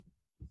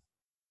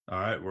All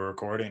right, we're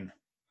recording.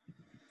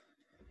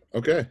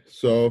 Okay,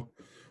 so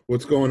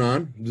what's going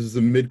on? This is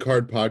the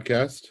Mid-Card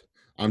Podcast.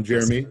 I'm Yes,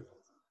 Jeremy.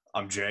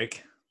 I'm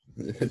Jake.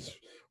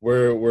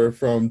 We're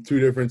from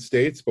two different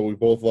states, but we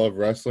both love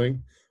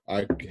wrestling.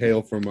 I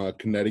hail from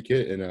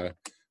Connecticut, and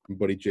my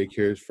buddy Jake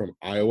here is from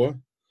Iowa.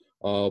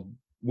 Uh,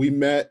 we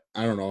met,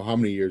 I don't know, how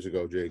many years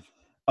ago, Jake?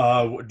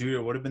 Dude,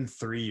 it would have been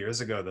 3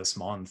 years ago this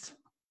month.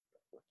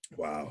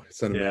 Wow,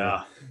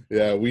 sentimental. Yeah.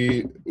 Yeah,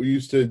 we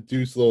used to do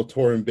a little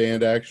touring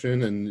band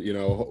action, and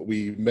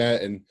we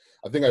met, and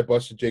I think I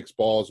busted Jake's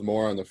balls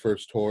more on the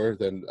first tour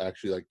than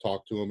actually like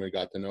talked to him and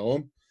got to know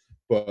him.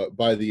 But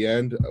by the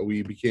end,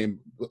 we became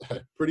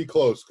pretty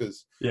close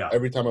because Yeah.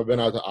 every time I've been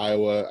out to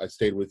Iowa, I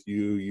stayed with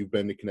you. You've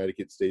been to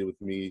Connecticut, stayed with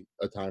me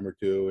a time or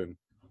two, and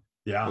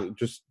Yeah.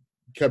 just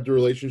kept a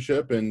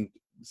relationship and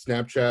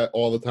Snapchat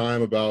all the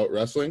time about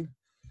wrestling.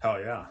 Hell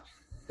yeah.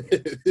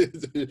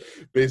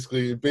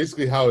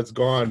 basically how it's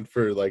gone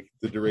for like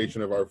the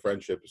duration of our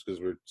friendship is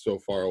because we're so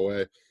far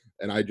away.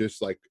 And I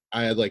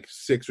had like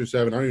 6 or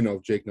 7, I don't even know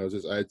if Jake knows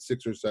this, I had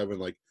 6 or 7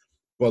 like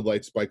Bud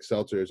Light spiked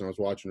seltzers, and I was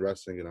watching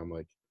wrestling, and I'm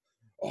like,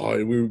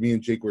 me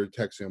and Jake were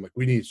texting, I'm like,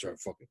 we need to start a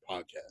fucking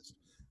podcast,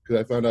 because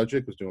I found out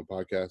Jake was doing a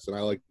podcast, and I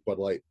like Bud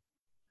Light.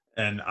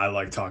 And I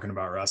like talking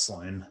about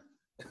wrestling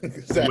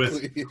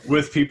Exactly.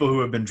 with people who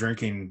have been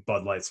drinking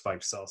Bud Light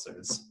spiked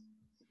seltzers.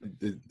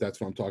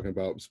 That's what I'm talking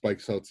about. Spike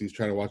Seltz, he's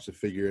trying to watch the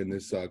figure in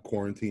this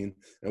quarantine,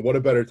 and what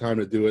a better time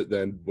to do it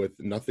than with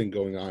nothing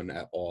going on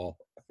at all.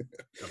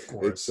 Of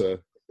course.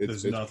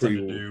 There's nothing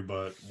to do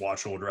but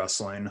watch old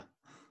wrestling.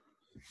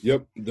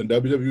 Yep, the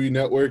WWE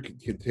Network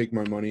can take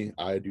my money.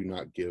 I do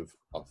not give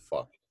a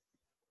fuck.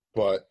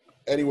 But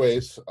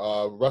anyways,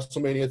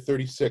 WrestleMania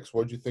 36.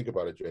 What did you think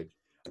about it, Jake?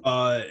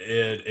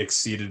 It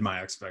exceeded my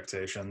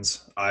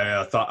expectations.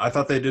 I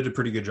thought they did a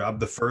pretty good job.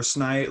 The first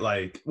night,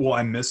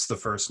 I missed the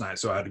first night,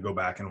 so I had to go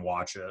back and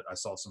watch it. I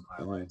saw some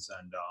highlights,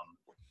 and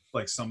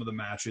like some of the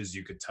matches,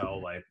 you could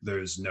tell like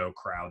there's no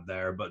crowd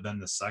there. But then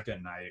the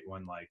second night,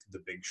 when like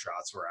the big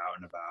shots were out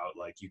and about,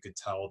 like you could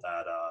tell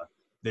that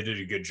they did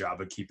a good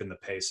job of keeping the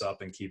pace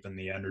up and keeping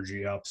the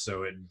energy up,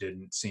 so it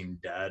didn't seem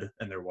dead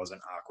and there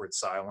wasn't awkward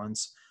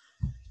silence.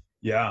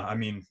 Yeah, I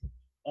mean,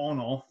 all in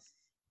all,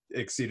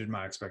 exceeded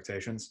my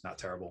expectations. Not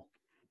terrible.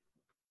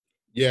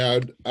 Yeah,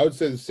 I would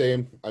say the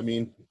same. I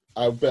mean,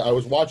 I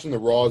was watching the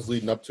Raws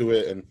leading up to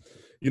it, and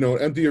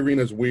empty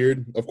arena is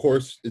weird. Of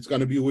course, it's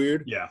going to be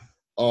weird. Yeah.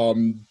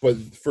 But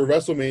for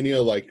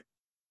WrestleMania, like,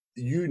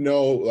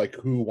 like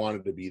who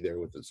wanted to be there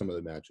with some of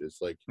the matches,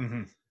 like,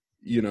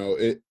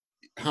 it.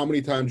 How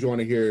many times you want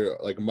to hear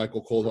like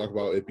Michael Cole talk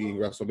about it being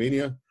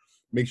WrestleMania?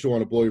 Makes you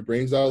want to blow your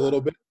brains out a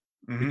little bit,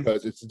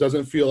 because it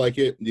doesn't feel like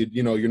it.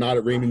 You're not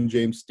at Raymond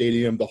James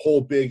Stadium. The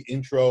whole big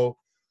intro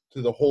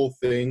to the whole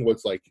thing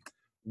was like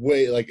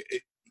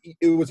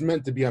it was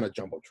meant to be on a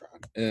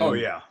jumbotron. And oh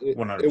yeah,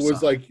 100%.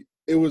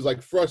 It was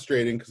like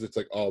frustrating, because it's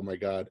like, oh my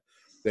god,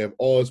 they have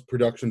all this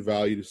production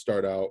value to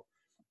start out,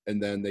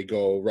 and then they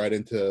go right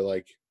into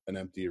like an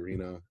empty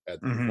arena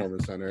at the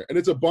Performance Center, and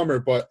it's a bummer.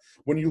 But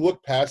when you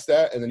look past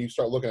that and then you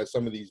start looking at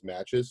some of these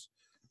matches,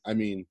 I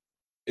mean,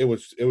 it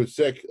was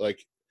sick.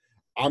 Like,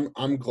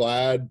 I'm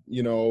glad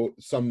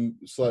some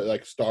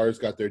like stars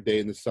got their day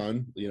in the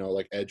sun,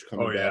 like Edge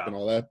coming back and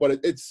all that, but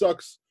it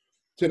sucks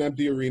to an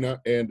empty arena.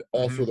 And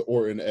also the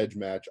Orton Edge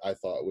match, I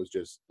thought was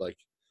just like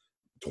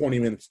 20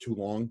 minutes too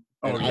long,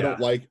 and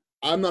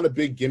I'm not a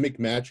big gimmick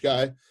match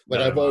guy. Like,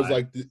 I've always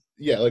liked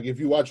like if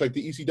you watch like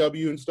the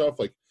ECW and stuff,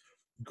 like,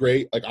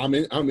 great, like I'm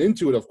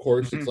into it, of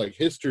course. It's like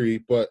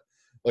history, but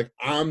like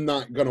I'm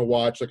not gonna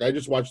watch, like, I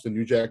just watched the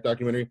New Jack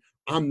documentary.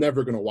 I'm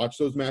never gonna watch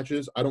those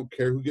matches. I don't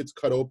care who gets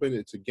cut open.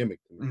 It's a gimmick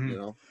to me,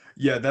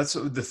 Yeah, that's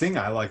the thing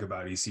I like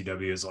about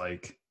ECW is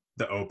like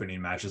the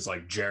opening matches,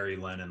 like Jerry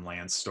Lynn and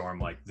Lance Storm,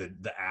 like the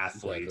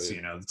athletes,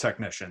 Exactly. the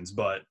technicians.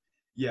 But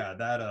yeah,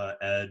 that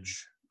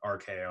Edge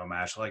RKO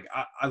match, like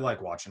I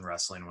like watching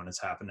wrestling when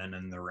it's happening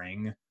in the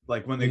ring.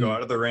 Like when they go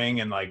out of the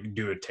ring and like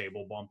do a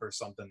table bump or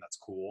something, that's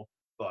cool.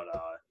 But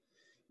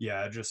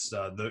yeah, just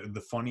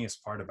the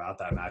funniest part about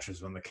that match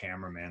is when the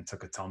cameraman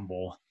took a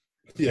tumble.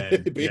 Yeah,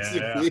 And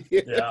basically.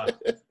 yeah.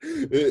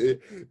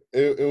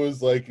 It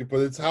was like,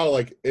 but it's how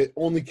like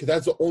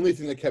that's the only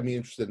thing that kept me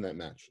interested in that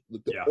match.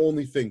 The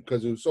only thing,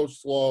 because it was so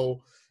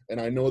slow,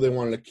 and I know they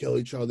wanted to kill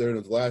each other, and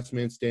it was last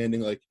man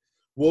standing. Like,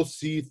 we'll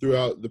see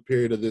throughout the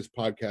period of this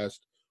podcast,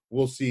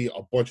 we'll see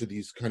a bunch of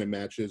these kind of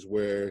matches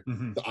where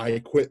the I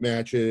Quit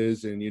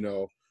matches, and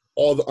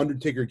all the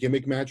Undertaker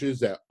gimmick matches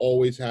that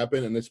always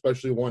happen, and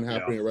especially one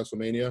happening at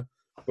WrestleMania.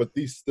 But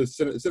the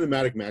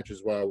cinematic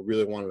matches, what I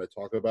really wanted to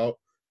talk about,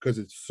 because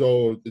it's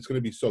going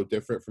to be so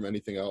different from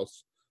anything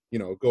else.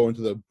 Go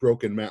into the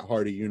broken Matt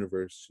Hardy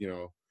universe,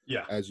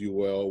 as you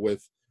will,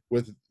 with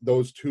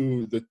those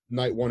two, the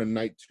night 1 and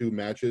night 2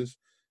 matches,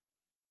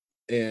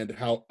 and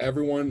how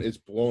everyone is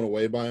blown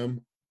away by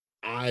them.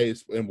 I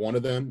am one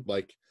of them.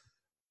 Like,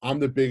 I'm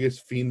the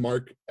biggest Fiend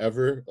mark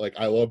ever. Like,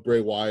 I love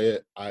Bray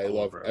Wyatt. I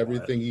love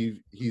everything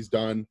he's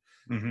done.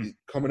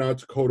 Coming out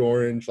to Code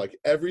Orange, like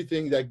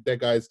everything that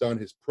guy's done,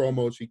 his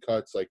promos he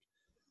cuts, like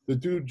the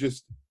dude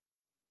just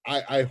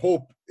I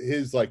hope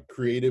his like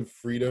creative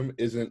freedom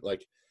isn't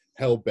like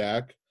held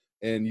back,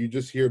 and you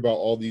just hear about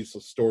all these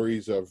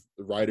stories of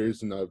the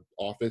writers in the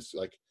office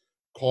like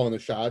calling the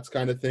shots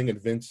kind of thing,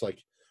 and Vince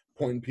like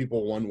pointing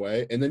people one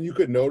way, and then you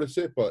could notice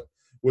it. But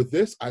with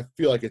this, I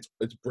feel like it's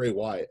Bray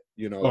Wyatt.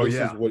 You know, Oh this is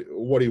yeah,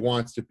 what he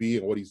wants to be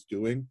and what he's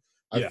doing.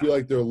 I yeah. feel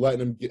like they're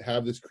letting him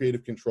have this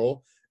creative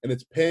control, and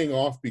it's paying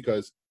off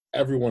because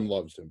everyone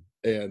loves him,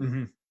 and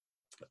Hmm.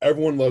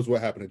 everyone loves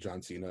what happened to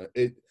John Cena.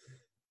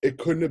 It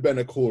couldn't have been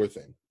a cooler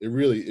thing. It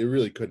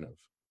really couldn't have.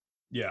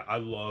 Yeah, I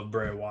love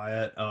Bray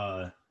Wyatt.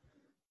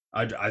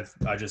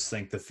 I just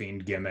think the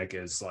Fiend gimmick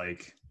is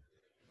like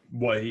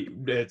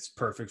it's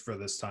perfect for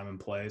this time and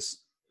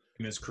place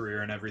in his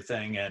career and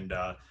everything. And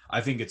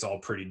I think it's all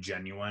pretty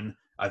genuine.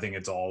 I think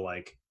it's all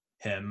like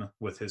him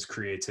with his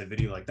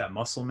creativity, like that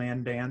Muscle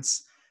Man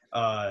dance.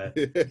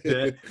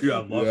 Bit. Yeah,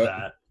 I love Yeah.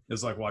 that.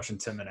 It's like watching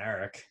Tim and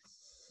Eric.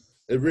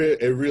 It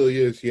really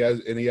is. He has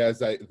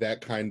that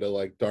kind of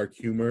like dark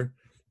humor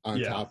on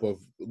Yeah. top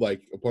of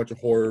like a bunch of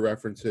horror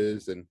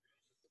references and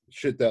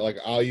shit that like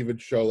I'll even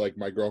show like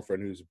my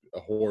girlfriend who's a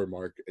horror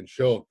mark, and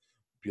she'll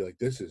be like,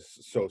 "This is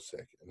so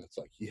sick," and it's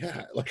like,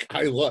 yeah, like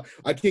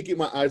I can't keep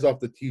my eyes off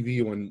the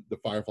TV when the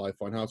Firefly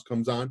Funhouse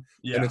comes on,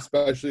 Yeah. and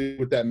especially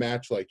with that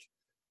match, like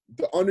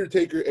the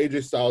Undertaker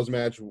AJ Styles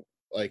match,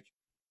 like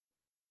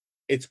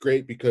it's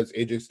great because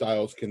AJ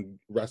Styles can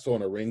wrestle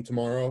in a ring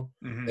tomorrow,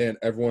 Mm-hmm. and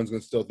everyone's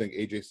gonna still think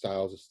AJ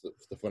Styles is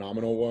the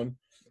phenomenal one.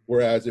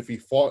 Whereas if he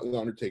fought the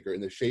Undertaker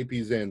in the shape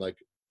he's in, like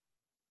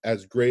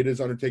as great as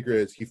Undertaker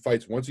is, he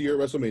fights once a year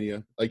at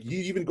WrestleMania. Like he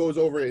even goes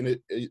over in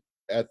it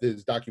at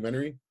this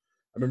documentary.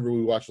 I remember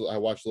I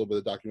watched a little bit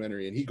of the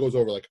documentary, and he goes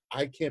over like,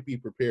 I can't be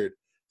prepared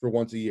for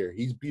once a year.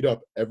 He's beat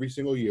up every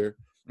single year.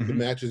 Mm-hmm. The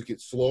matches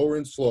get slower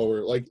and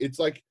slower. Like it's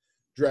like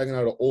dragging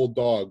out an old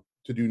dog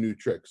to do new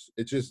tricks.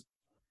 It just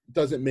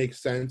doesn't make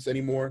sense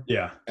anymore.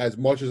 Yeah. As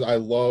much as I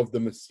love the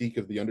mystique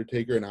of the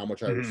Undertaker and how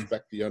much I Mm-hmm.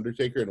 respect the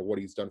Undertaker and what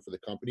he's done for the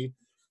company,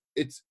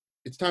 it's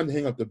time to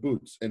hang up the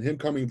boots. And him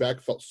coming back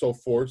felt so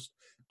forced.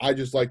 I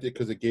just liked it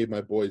because it gave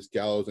my boys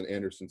Gallows and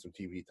Anderson some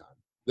TV time.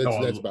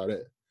 That's about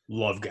it.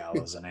 Love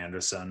Gallows and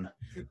Anderson.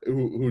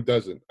 Who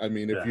doesn't? I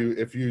mean, Yeah.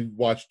 if you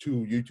watch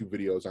 2 YouTube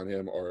videos on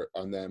him or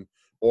on them,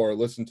 or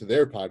listen to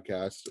their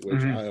podcast,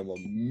 which Mm-hmm. I am a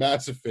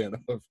massive fan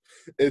of,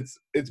 it's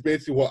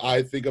basically what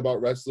I think about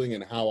wrestling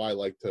and how I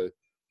like to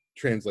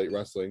translate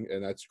wrestling,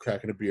 and that's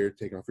cracking a beer,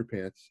 taking off your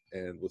pants,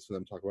 and listen to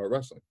them talk about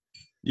wrestling.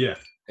 Yeah.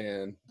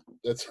 And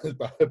that's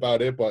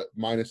about it, but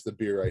minus the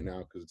beer right now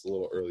because it's a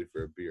little early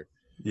for a beer.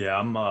 Yeah,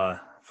 I'm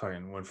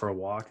fucking went for a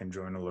walk and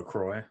joined a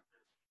LaCroix.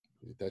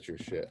 That's your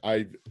shit.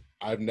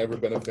 I've never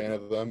been a fan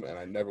of them, and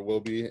I never will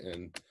be.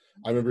 And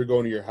I remember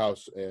going to your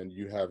house and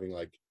you having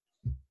like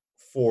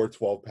 4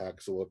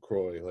 12-packs of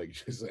LaCroix, like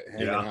just like,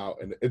 hanging out,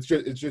 and it's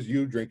just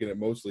you drinking it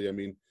mostly. I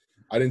mean,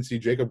 I didn't see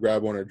Jacob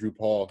grab one or Drew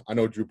Paul. I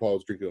know Drew Paul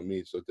was drinking with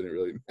me, so it didn't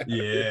really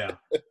matter.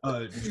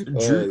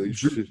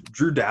 Yeah.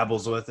 Drew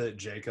dabbles with it.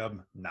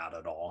 Jacob, not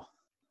at all.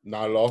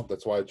 Not at all.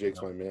 That's why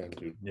Jake's my man,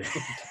 dude. Yeah.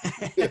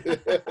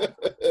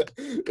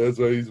 That's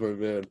why he's my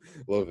man.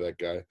 Love that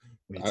guy.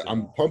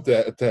 I'm pumped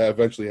to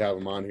eventually have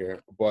him on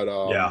here. But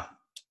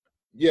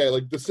yeah,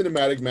 like the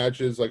cinematic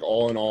matches, like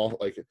all in all,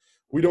 like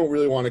we don't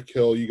really want to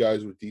kill you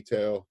guys with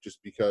detail just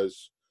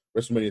because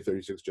WrestleMania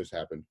 36 just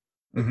happened.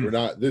 Mm-hmm. We're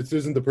not. This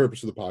isn't the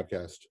purpose of the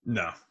podcast.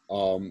 No.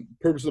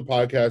 Purpose of the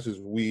podcast is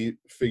we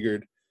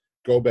figured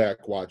go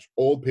back, watch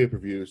old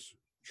pay-per-views,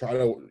 try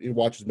to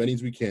watch as many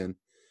as we can,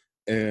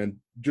 and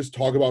just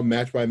talk about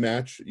match by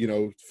match. You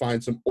know,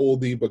 find some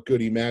oldie but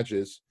goodie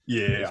matches.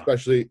 Yeah.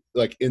 Especially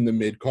like in the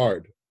mid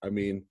card. I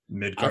mean,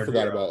 mid-card I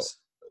forgot heroes.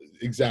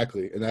 about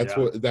exactly, and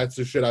that's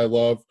the shit I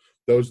love.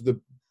 Those are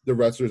the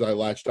wrestlers I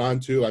latched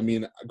onto. I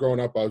mean, growing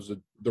up, I was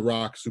the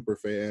Rock super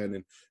fan,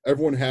 and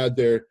everyone had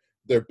their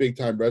big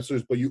time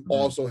wrestlers, but you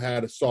also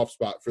had a soft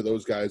spot for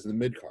those guys in the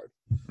mid card,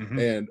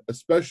 and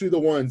especially the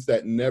ones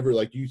that never,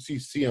 like you see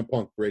CM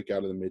Punk break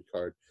out of the mid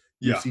card,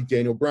 you see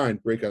Daniel Bryan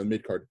break out of the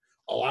mid card.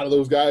 A lot of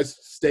those guys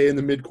stay in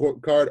the mid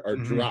card or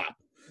drop,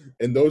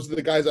 and those are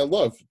the guys I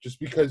love just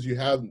because you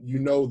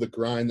know the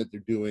grind that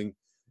they're doing,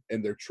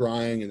 and they're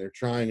trying and they're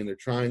trying and they're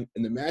trying,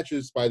 and the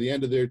matches by the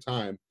end of their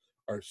time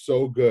are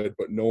so good,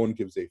 but no one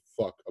gives a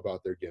fuck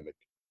about their gimmick.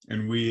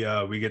 And we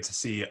get to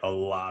see a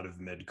lot of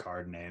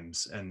mid-card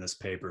names in this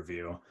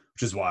pay-per-view,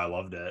 which is why I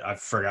loved it. I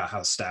forgot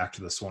how stacked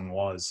this one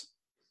was.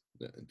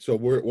 So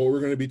what we're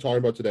going to be talking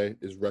about today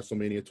is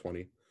WrestleMania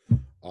 20.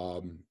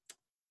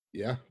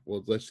 Yeah,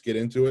 well, let's get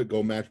into it.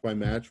 Go match by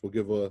match. We'll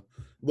give a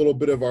little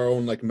bit of our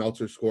own like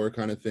Meltzer score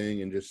kind of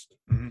thing, and just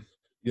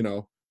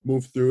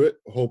move through it.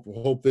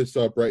 Hope this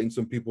brightens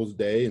some people's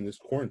day in this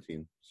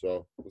quarantine.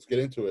 So let's get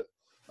into it.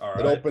 All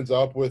right. It opens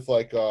up with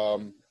like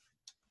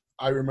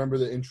I remember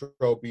the intro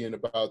being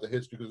about the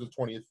history because it's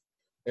the 20th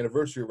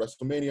anniversary of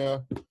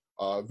WrestleMania.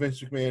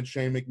 Vince McMahon,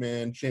 Shane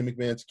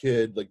McMahon's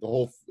kid, like the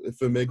whole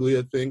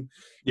Famiglia thing,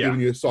 giving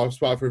you a soft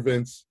spot for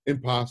Vince.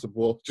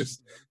 Impossible.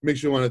 Just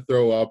makes you want to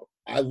throw up.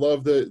 I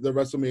love the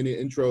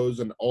WrestleMania intros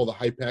and all the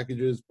hype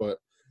packages, but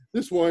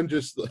this one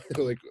just like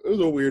it was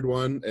a weird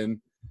one, and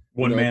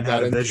One man had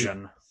got a into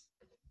vision.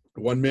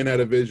 One man had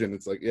a vision.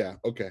 It's like, yeah,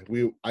 okay,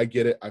 I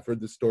get it. I've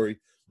heard this story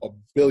a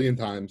billion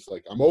times.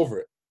 Like, I'm over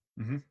it.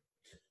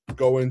 Mm-hmm.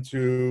 Go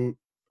into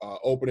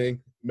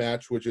opening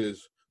match, which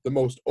is the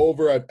most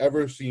over I've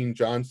ever seen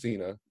John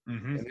Cena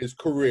in his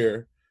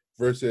career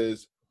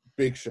versus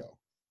Big Show.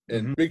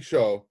 And Big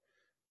Show,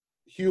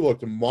 he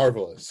looked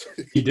marvelous.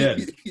 He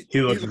did.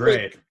 He looked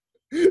great.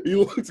 He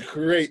looked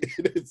great.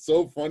 It's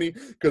so funny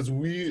because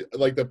we,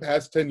 like, the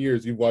past 10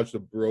 years, you've watched a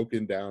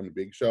broken down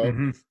Big Show,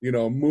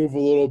 move a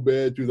little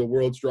bit, do the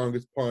world's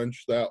strongest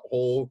punch, that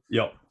whole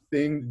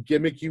thing,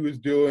 gimmick he was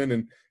doing.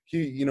 And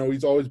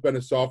he's always been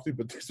a softie,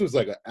 but this was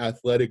like an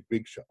athletic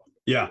Big Show.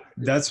 Yeah,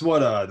 that's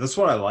what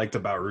I liked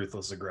about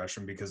Ruthless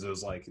Aggression, because it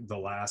was like the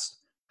last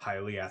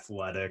highly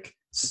athletic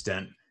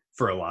stint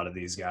for a lot of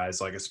these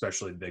guys, like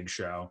especially Big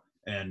Show.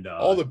 And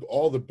all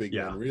the big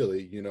men,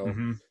 really,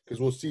 because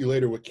we'll see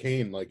later with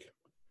Kane, like,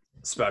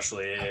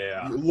 especially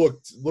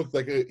looked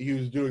like he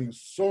was doing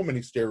so many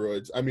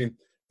steroids. I mean,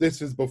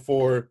 this is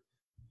before,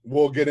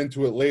 we'll get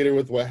into it later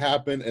with what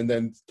happened, and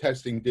then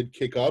testing did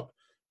kick up.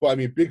 But I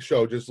mean, Big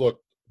Show just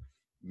looked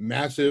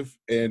massive,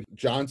 and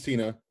John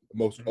Cena,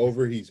 most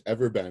over he's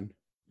ever been.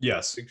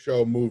 Yes, Big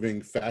Show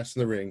moving fast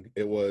in the ring.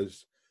 It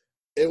was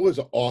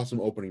an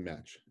awesome opening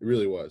match. It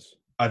really was.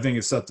 I think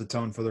it set the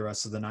tone for the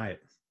rest of the night.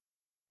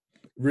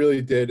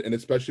 Really did, and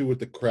especially with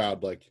the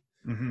crowd, like,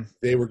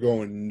 they were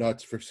going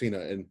nuts for Cena,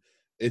 and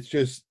it's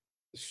just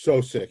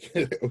so sick.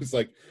 It was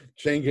like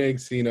Chain Gang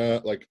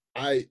Cena. Like,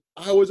 I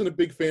wasn't a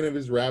big fan of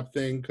his rap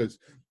thing, because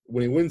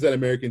when he wins that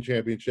American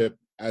Championship,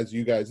 as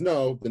you guys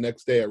know, the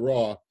next day at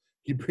Raw,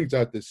 he brings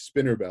out this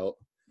spinner belt,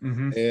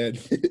 and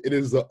it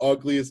is the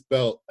ugliest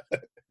belt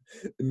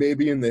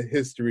maybe in the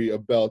history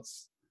of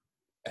belts.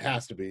 It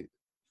has to be,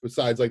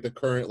 besides like the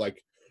current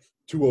like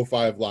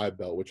 205 live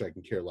belt, which I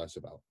can care less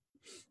about.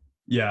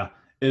 Yeah,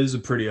 it is a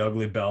pretty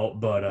ugly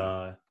belt, but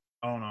I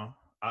don't know.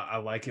 I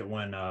like it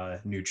when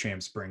new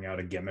champs bring out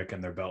a gimmick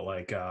in their belt,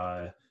 like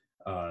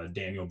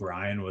Daniel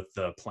Bryan with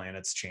the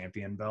Planet's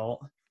Champion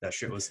belt. That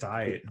shit was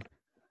tight.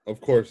 Of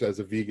course, as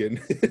a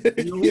vegan.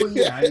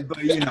 Yeah,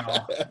 but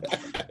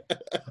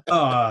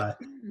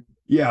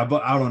yeah,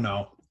 but I don't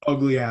know.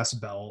 Ugly ass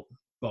belt,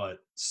 but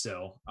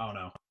still, I don't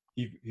know.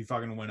 He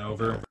fucking went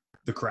over.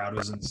 The crowd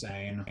was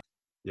insane.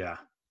 Yeah,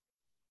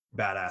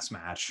 badass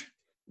match.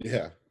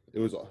 Yeah, it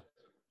was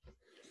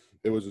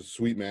a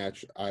sweet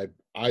match.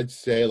 I'd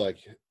say, like,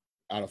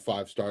 out of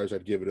 5 stars,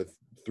 I'd give it a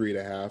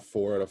 3.5,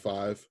 4 out of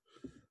 5.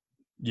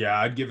 Yeah,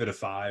 I'd give it a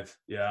 5.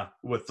 Yeah,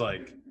 with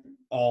like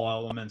all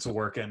elements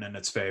working in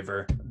its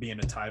favor, being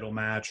a title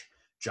match,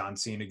 John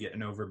Cena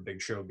getting over,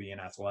 Big Show being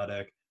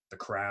athletic, the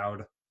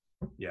crowd.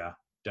 Yeah,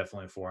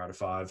 definitely a 4 out of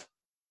 5.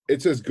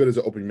 It's as good as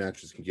an opening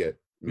matches can get.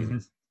 I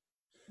mean,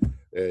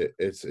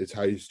 it's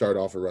how you start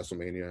off at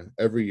WrestleMania.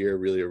 Every year,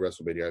 really, at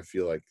WrestleMania, I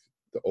feel like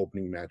the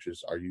opening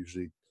matches are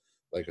usually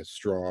like a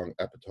strong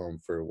epitome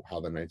for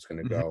how the night's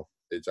going to go.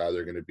 It's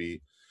either going to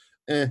be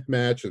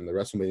match, and the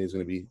WrestleMania is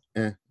going to be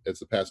as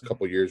the past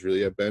couple years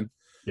really have been.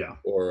 Yeah.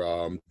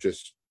 Or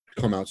just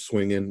come out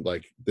swinging,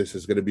 like, this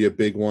is going to be a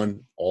big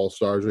one. All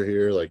stars are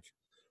here. Like,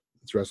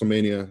 it's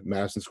WrestleMania,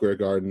 Madison Square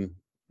Garden,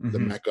 the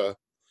Mecca.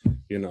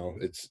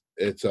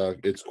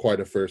 It's quite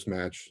a first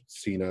match.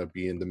 Cena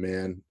being the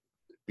man,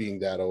 being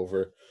that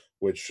over,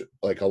 which,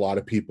 like, a lot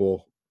of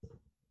people,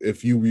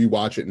 if you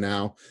rewatch it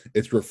now,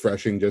 it's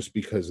refreshing just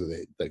because of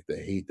the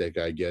hate that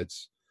guy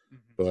gets.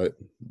 But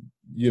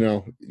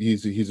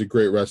he's a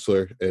great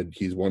wrestler, and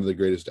he's one of the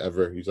greatest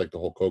ever. He's like the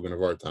Hulk Hogan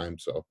of our time.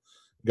 So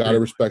gotta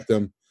respect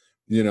him.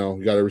 You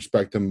gotta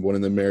respect him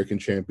winning the American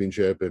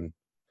Championship. And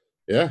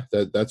yeah,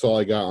 that's all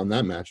I got on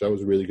that match. That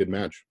was a really good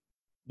match.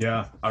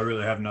 Yeah, I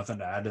really have nothing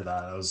to add to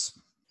that. That was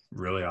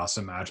a really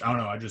awesome match. I don't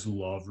know. I just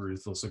love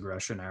Ruthless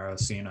Aggression era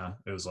Cena.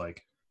 It was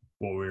like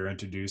what we were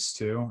introduced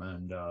to,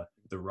 and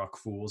the Ruck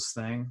Fools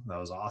thing. That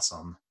was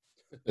awesome.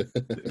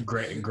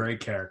 Great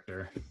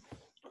character.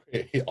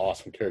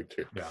 Awesome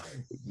character. Yeah.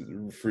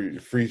 Free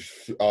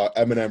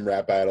Eminem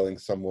rap battling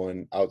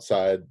someone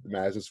outside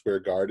Madison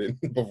Square Garden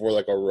before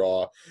like a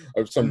Raw,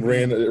 or some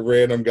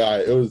random guy.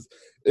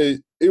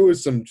 It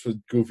was some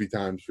goofy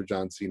times for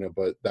John Cena,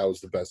 but that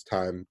was the best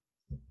time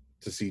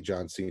to see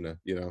John Cena.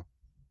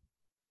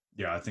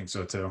 Yeah, I think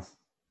so too.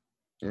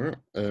 All right,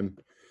 and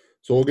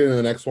so we'll get into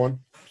the next one.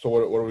 So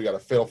what do we got? A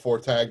Fatal 4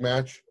 tag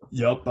match?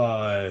 Yep.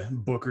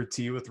 Booker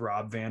T with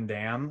Rob Van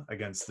Dam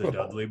against the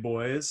Dudley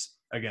Boys,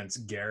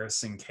 against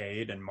Garrison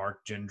Cade and Mark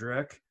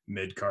Jindrak,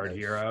 mid-card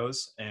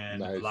heroes,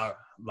 and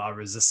La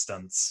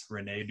Resistance,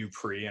 Rene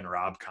Dupree and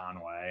Rob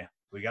Conway.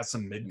 We got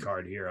some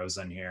mid-card heroes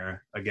in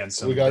here against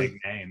some big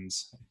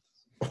names.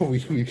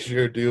 We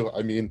sure do.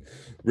 I mean,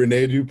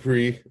 Rene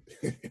Dupree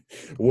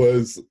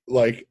was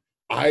like,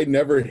 I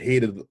never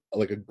hated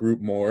like a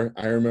group more.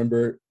 I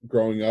remember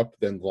growing up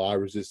than La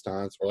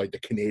Resistance or like the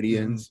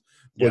Canadians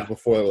was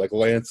before, like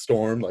Lance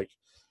Storm, like,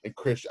 and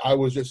Chris. I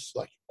was just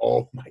like,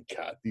 oh my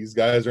God, these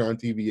guys are on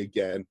TV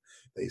again.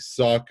 They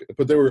suck,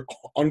 but they were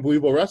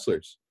unbelievable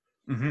wrestlers.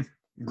 Great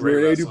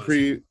Rene wrestlers.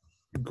 Dupree,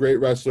 great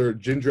wrestler.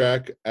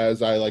 Jindrak,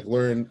 as I like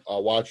learned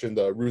watching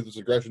the Ruthless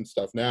Aggression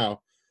stuff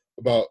now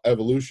about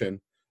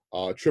Evolution,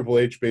 Triple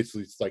H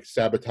basically is like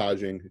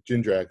sabotaging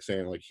Jindrak,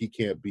 saying like he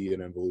can't be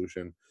an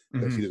Evolution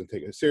because he doesn't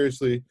take it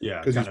seriously. Yeah,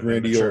 because kind he's of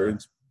Randy immature.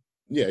 Orton's.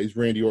 Yeah, he's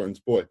Randy Orton's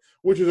boy,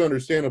 which is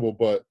understandable.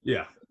 But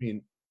yeah, I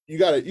mean, you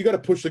gotta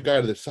push the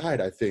guy to the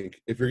side. I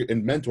think if you're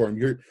in mentor him,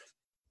 your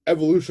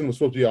Evolution was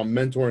supposed to be on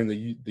mentoring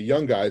the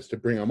young guys to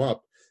bring them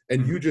up,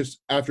 and you just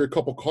after a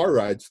couple car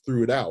rides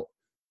threw it out.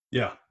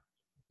 Yeah.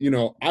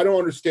 I don't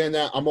understand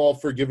that. I'm all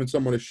for giving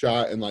someone a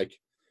shot and like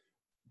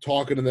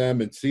talking to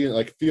them and seeing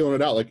like feeling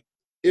it out. Like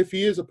if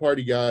he is a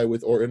party guy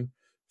with Orton,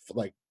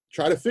 like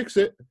try to fix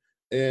it.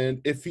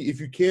 And if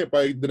you can't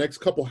by the next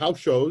couple house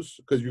shows,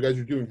 because you guys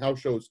are doing house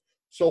shows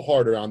so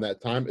hard around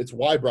that time, it's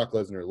why Brock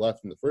Lesnar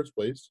left in the first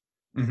place.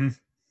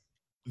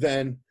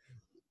 Then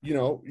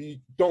you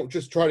don't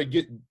just try to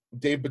get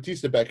Dave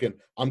Bautista back in.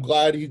 I'm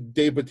glad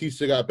Dave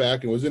Bautista got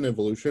back and was in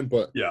Evolution,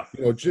 but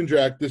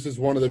Jindrak, this is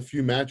one of the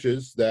few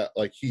matches that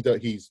like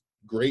he's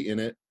great in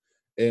it,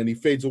 and he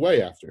fades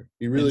away after.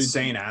 He really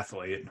insane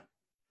athlete,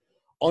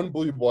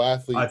 unbelievable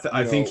athlete.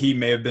 I think he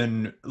may have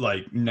been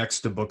like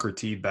next to Booker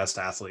T, best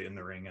athlete in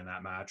the ring in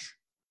that match.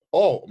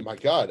 Oh my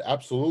God,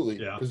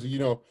 absolutely. Yeah, because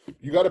you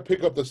got to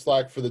pick up the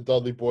slack for the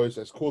Dudley Boys.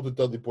 As cool as the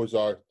Dudley Boys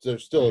are, they're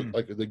still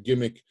like the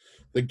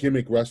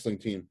gimmick wrestling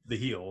team. The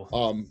heel.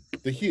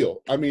 The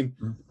heel. I mean,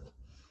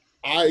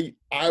 I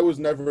was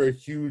never a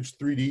huge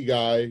 3D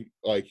guy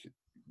like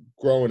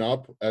growing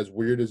up, as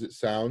weird as it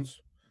sounds,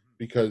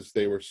 because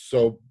they were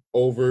so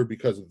over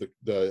because of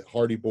the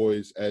Hardy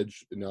Boys,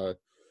 Edge, and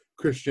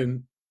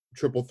Christian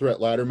triple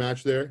threat ladder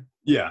match there.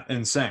 Yeah,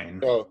 insane.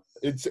 So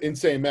it's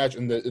insane match,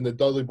 and the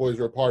Dudley Boys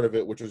were a part of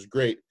it, which was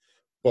great.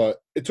 But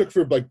it took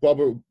for like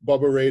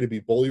Bubba Ray to be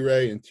Bully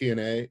Ray in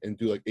TNA and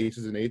do like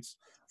aces and eights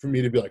for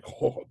me to be like,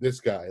 oh,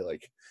 this guy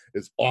like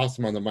is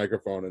awesome on the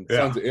microphone. And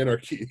Sons of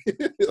Anarchy,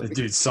 like,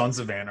 dude, Sons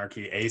of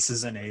Anarchy,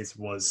 aces and eights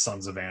was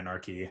Sons of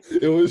Anarchy.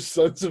 It was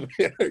Sons of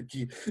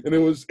Anarchy, and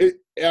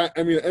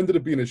it ended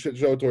up being a shit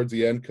show towards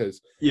the end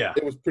because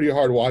it was pretty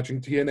hard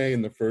watching TNA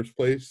in the first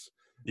place.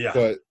 Yeah,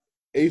 but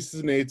aces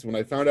and eights, when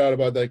I found out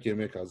about that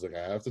gimmick, I was like,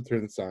 I have to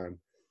turn this on.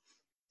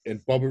 And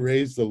Bubba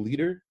Ray's the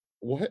leader?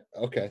 What?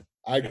 Okay,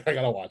 I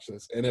gotta watch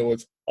this. And it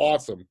was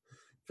awesome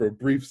for a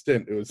brief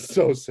stint. It was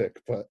so sick.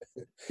 But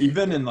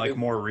even in like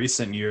more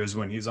recent years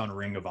when he's on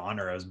Ring of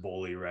Honor as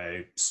Bully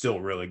Ray, still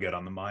really good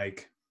on the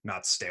mic.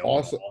 Not stale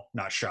at all,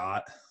 not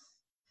shot.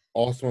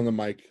 Awesome on the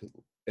mic.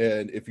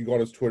 And if you go on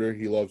his Twitter,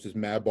 he loves his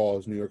Madball,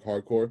 his New York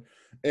hardcore.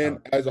 And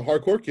as a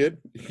hardcore kid,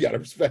 you gotta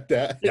respect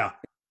that. Yeah,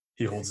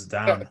 he holds it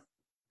down.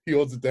 He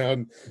holds it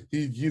down.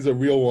 He's a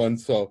real one.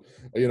 So,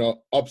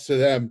 ups to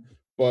them.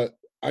 But,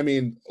 I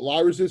mean, La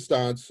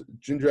Resistance,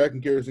 Jindrak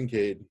and Garrison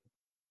Cade,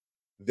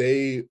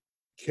 they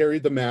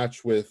carried the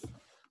match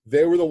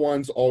they were the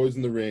ones always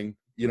in the ring.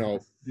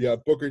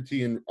 Booker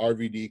T and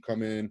RVD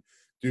come in,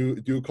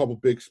 do a couple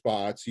big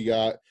spots. You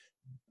got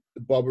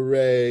Bubba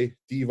Ray,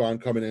 Devon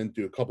coming in,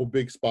 do a couple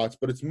big spots.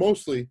 But it's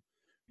mostly,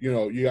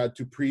 you got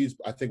Dupree's,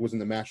 I think, was in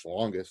the match the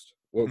longest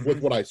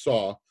with what I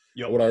saw.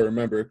 Yep. What I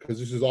remember, because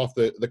this is off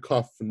the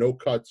cuff, no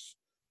cuts,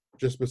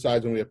 just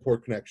besides when we have poor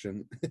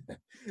connection.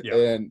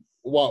 And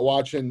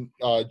watching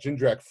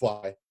Jindrak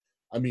fly,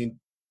 I mean,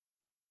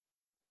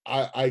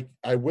 I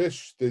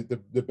wish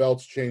the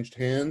belts changed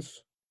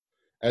hands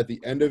at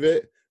the end of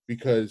it,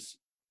 because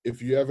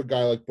if you have a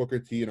guy like Booker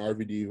T and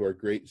RVD who are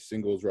great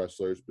singles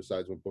wrestlers,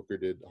 besides when Booker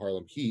did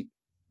Harlem Heat,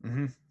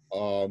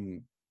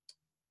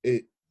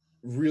 it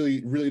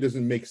really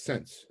doesn't make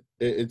sense.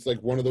 It's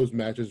like one of those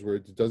matches where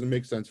it doesn't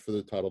make sense for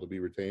the title to be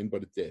retained,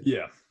 but it did.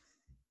 Yeah.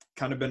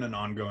 Kind of been an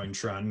ongoing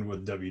trend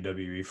with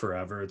WWE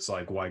forever. It's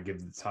like, why give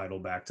the title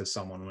back to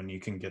someone when you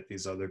can get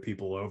these other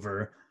people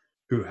over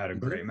who had a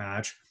great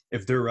match?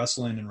 If they're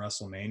wrestling in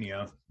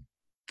WrestleMania,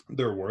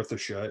 they're worth a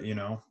shit,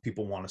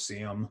 People want to see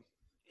them.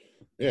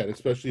 Yeah, and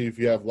especially if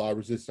you have La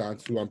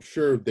Resistance, who I'm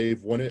sure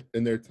they've won it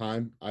in their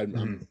time.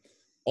 I'm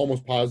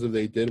almost positive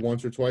they did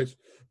once or twice.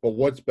 But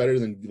what's better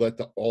than let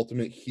the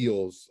ultimate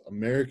heels,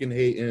 American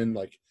hating,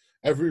 like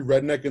every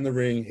redneck in the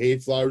ring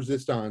hates La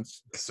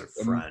Resistance. Because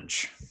they're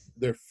French.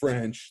 They're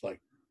French,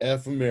 like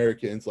F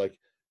Americans. Like,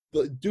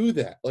 do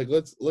that. Like,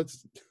 let's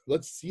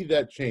see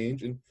that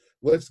change, and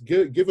let's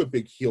give a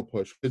big heel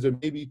push, because it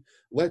maybe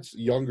lets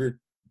younger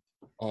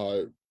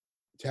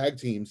tag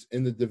teams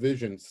in the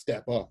division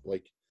step up.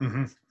 Like,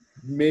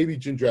 maybe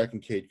Jindrak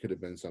and Cade could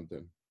have been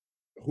something.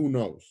 Who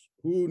knows?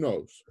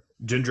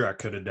 Jindrak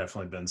could have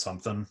definitely been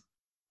something.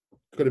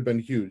 Could have been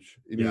huge.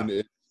 I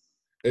mean,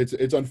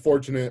 it's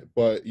unfortunate,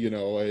 but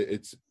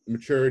it's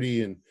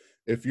maturity. And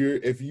if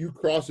you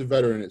cross a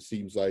veteran, it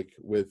seems like,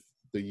 with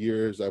the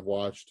years I've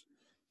watched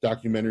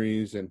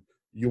documentaries, and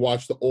you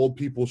watch the old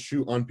people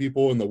shoot on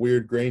people in the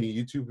weird grainy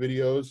YouTube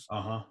videos,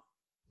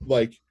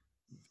 like,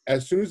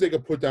 as soon as they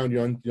could put down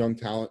young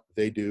talent,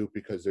 they do,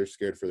 because they're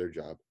scared for their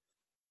job.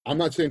 I'm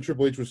not saying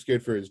Triple H was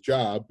scared for his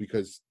job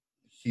because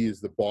he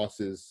is the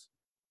boss's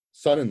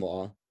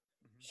son-in-law.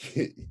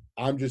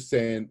 I'm just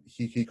saying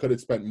he could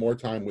have spent more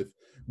time with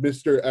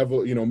Mr.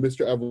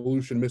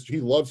 Evolution.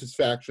 He loves his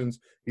factions.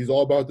 He's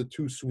all about the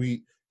too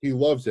sweet. He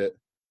loves it.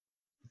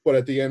 But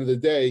at the end of the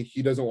day,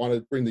 he doesn't want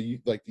to bring the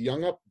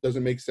young up.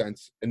 Doesn't make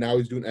sense. And now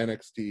he's doing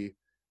NXT,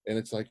 and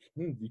it's like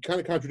you kind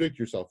of contradict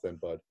yourself then,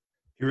 bud.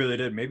 He really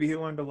did. Maybe he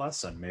learned a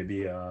lesson.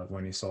 Maybe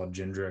when he saw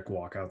Jindrak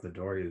walk out the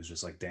door, he was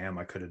just like, damn,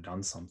 I could have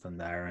done something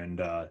there.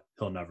 And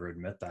he'll never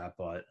admit that,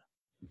 but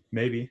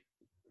maybe.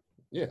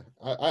 Yeah,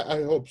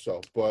 I hope so.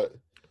 But,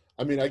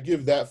 I mean, I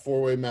give that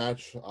 4-way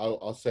match,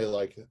 I'll say,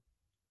 like,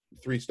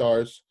 3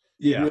 stars.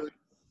 Yeah. Really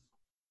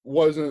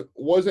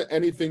wasn't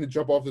anything to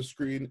jump off the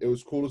screen. It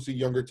was cool to see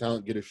younger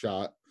talent get a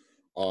shot.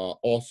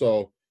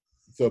 Also,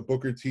 the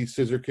Booker T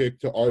scissor kick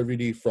to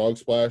RVD frog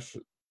splash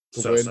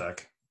to win.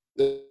 Sick.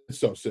 It's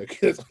so sick.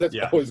 That's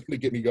always going to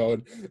get me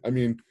going. I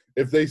mean,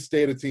 if they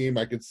stayed a team,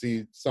 I could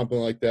see something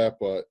like that.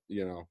 But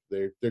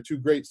they're 2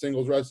 great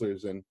singles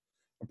wrestlers, and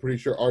I'm pretty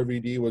sure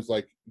RVD was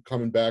like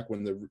coming back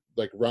when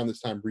around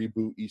this time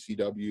Reboot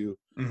ECW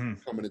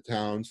coming to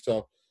town.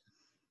 So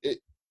it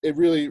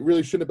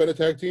really shouldn't have been a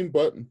tag team,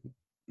 but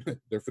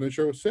their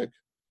finisher was sick.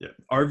 Yeah,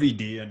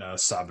 RVD and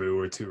Sabu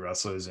were 2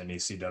 wrestlers in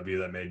ECW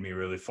that made me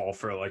really fall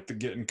for like the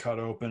getting cut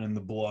open and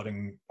the blood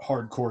and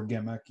hardcore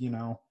gimmick,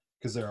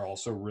 because they're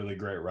also really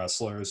great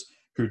wrestlers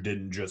who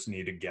didn't just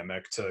need a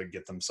gimmick to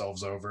get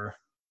themselves over.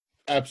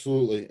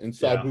 Absolutely. And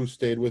Sabu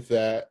stayed with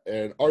that.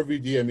 And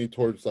RVD, I mean,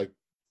 towards like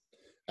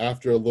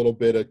after a little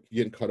bit of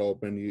getting cut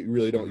open, you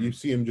really don't, you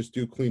see him just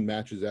do clean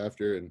matches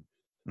after. And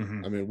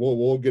I mean,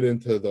 we'll get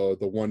into the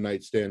one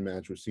night stand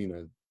match with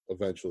Cena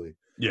eventually.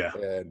 Yeah.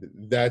 And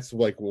that's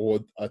like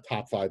a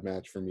top 5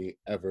 match for me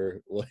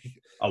ever.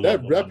 Like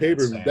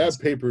that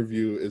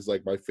pay-per-view is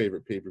like my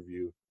favorite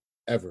pay-per-view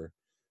ever.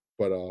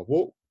 But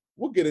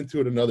we'll get into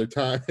it another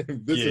time.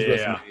 This is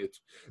WrestleMania.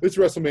 It's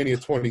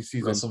WrestleMania 20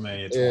 season.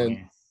 WrestleMania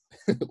 20.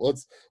 And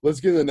let's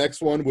get to the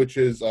next one, which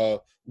is a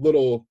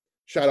little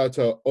shout out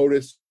to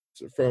Otis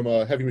from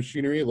Heavy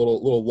Machinery. A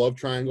little love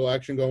triangle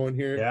action going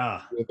here.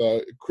 Yeah. With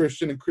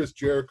Christian and Chris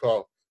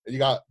Jericho. And you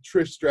got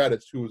Trish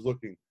Stratus, who was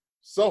looking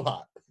so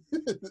hot.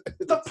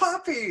 The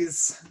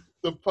puppies.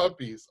 The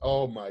puppies.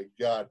 Oh my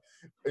God.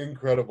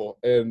 Incredible.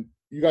 And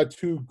you got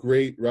 2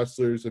 great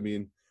wrestlers. I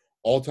mean,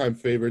 all-time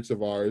favorites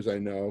of ours, I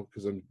know,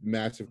 because I'm a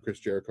massive Chris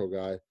Jericho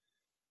guy.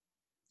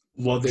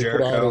 Love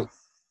Jericho.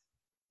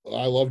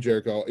 I love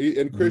Jericho.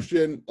 And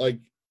Christian, I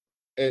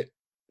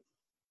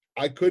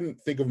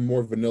couldn't think of a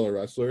more vanilla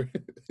wrestler.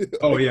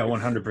 Oh, yeah,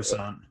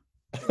 100%.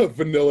 A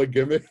vanilla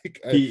gimmick.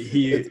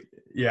 He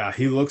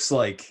looks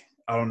like,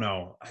 I don't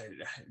know,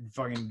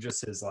 fucking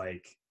just his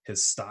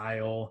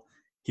style.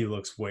 He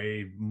looks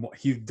way more,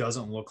 he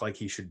doesn't look like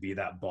he should be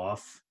that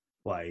buff.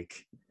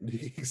 Like,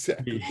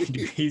 exactly.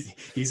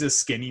 He's a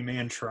skinny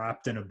man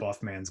trapped in a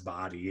buff man's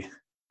body.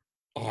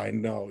 I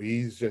know.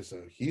 He's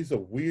a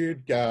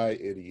weird guy,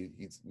 and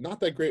he's not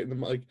that great in the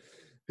mic.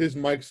 His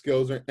mic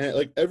skills are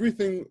like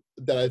everything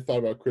that I thought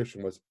about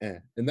Christian was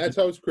and that's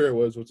how his career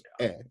was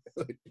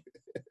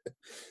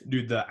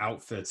Dude, the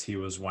outfits he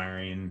was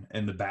wearing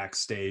in the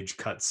backstage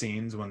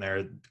cutscenes when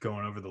they're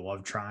going over the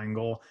love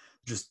triangle,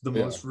 just the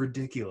most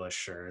ridiculous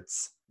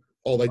shirts.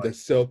 Oh, like the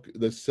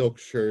silk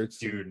shirts.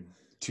 Dude,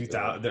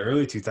 the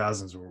early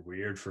 2000s were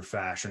weird for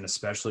fashion,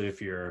 especially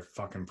if you're a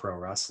fucking pro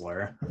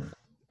wrestler.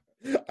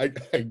 I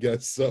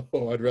guess so.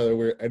 I'd rather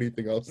wear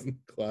anything else in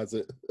the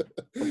closet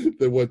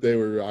than what they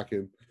were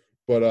rocking.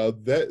 But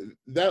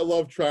that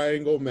love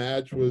triangle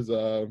match was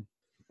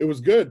it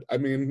was good. I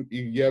mean,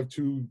 you have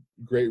 2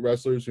 great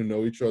wrestlers who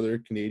know each other,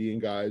 Canadian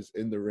guys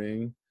in the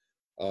ring.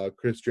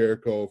 Chris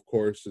Jericho, of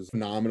course, is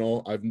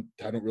phenomenal. I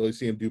don't really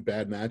see him do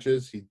bad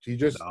matches. He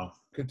just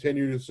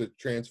continues to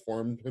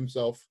transform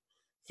himself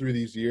through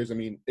these years. I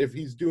mean, if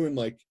he's doing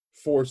like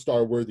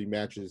 4-star worthy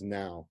matches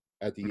now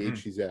at the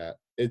age he's at,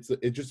 it's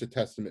just a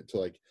testament to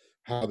like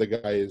how the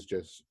guy is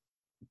just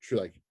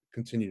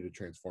continue to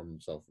transform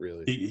himself.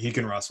 Really, he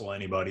can wrestle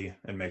anybody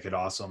and make it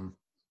awesome.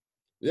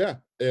 Yeah,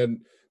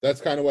 and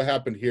that's kind of what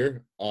happened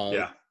here.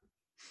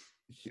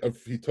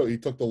 He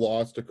took the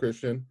loss to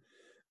Christian,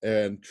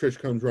 and Trish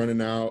comes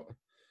running out,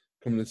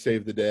 coming to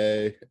save the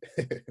day,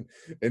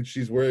 and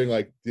she's wearing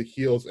like the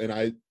heels.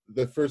 And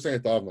the first thing I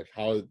thought, I'm like,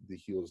 how are the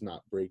heels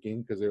not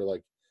breaking? Because they're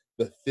like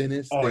the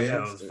thinnest. Oh yeah,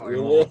 those fucking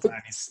little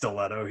tiny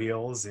stiletto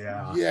heels.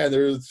 Yeah. Yeah,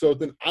 they're so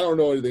thin. I don't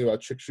know anything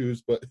about chick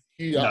shoes, but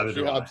she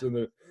hops in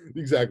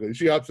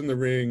the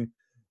ring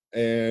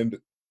and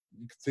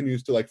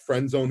continues to like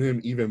friend zone him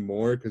even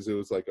more because it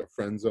was like a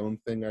friend zone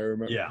thing. I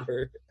remember. Yeah.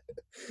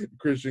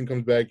 Christian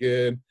comes back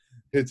in,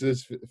 hits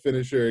his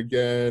finisher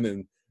again,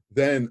 and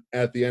then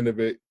at the end of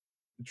it,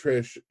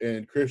 Trish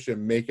and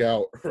Christian make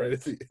out right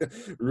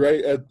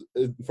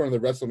in front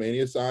of the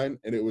WrestleMania sign,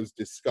 and it was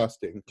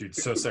disgusting. Dude,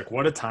 so sick.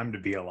 What a time to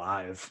be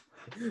alive.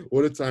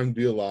 What a time to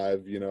be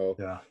alive,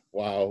 Yeah.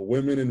 Wow,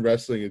 women in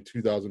wrestling in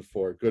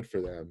 2004, good for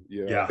them.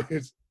 Yeah.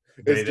 It's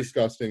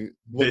disgusting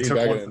looking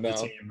back at it now.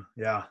 Team.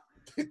 Yeah.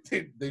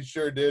 They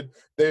sure did.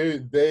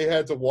 They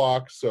had to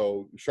walk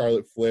so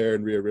Charlotte Flair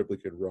and Rhea Ripley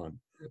could run.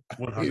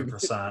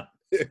 100%.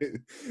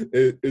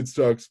 it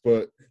sucks.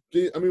 But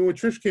I mean, when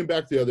Trish came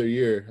back the other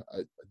year,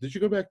 did she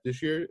go back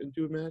this year and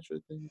do a match? I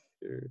think.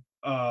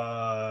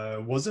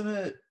 Wasn't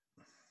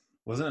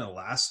it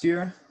last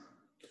year?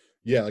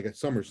 Yeah, like at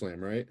SummerSlam,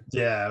 right?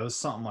 Yeah, it was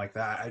something like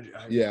that.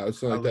 Yeah, it was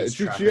something like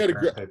that. She had a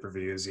great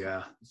pay-per-views.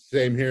 Yeah,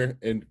 same here,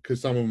 and because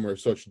some of them are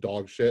such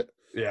dog shit.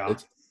 Yeah,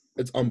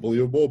 it's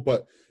unbelievable.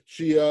 But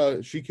she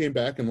came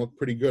back and looked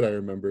pretty good. I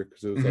remember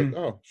because it was like,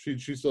 oh, she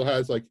still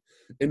has like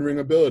in-ring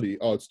ability.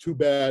 Oh, it's too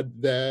bad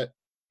that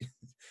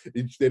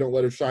they don't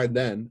let her shine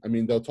then. I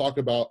mean, they'll talk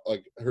about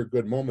like her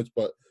good moments,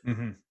 but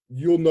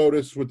you'll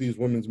notice with these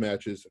women's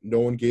matches,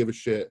 no one gave a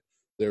shit.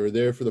 They were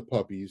there for the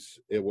puppies.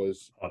 It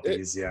was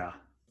puppies,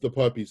 the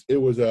puppies. It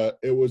was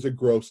a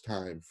gross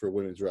time for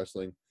women's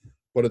wrestling,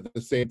 but at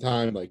the same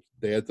time, like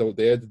they had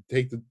to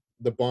take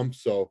the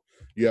bumps. So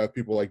you have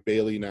people like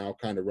Bailey now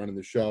kind of running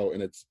the show,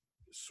 and it's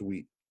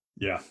sweet.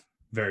 Yeah,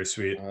 very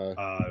sweet.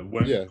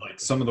 Like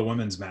some of the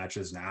women's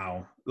matches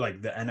now,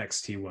 like the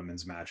NXT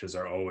women's matches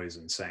are always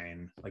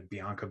insane. Like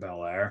Bianca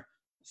Belair,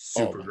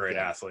 super great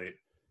athlete.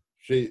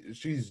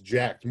 She's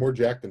jacked, more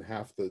jacked than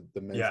half the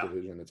men's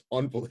division. It's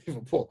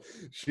unbelievable.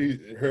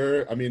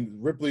 I mean,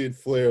 Ripley and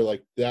Flair,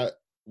 like that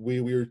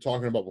we were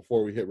talking about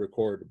before we hit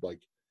record, like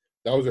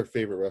that was our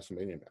favorite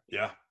WrestleMania match.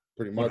 Yeah.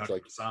 Pretty much 100%.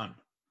 Like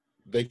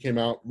they came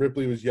out,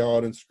 Ripley was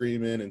yelling and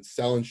screaming and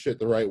selling shit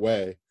the right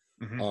way.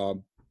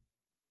 And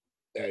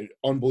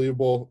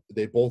unbelievable.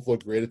 They both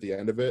looked great at the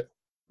end of it.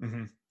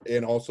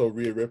 And also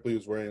Rhea Ripley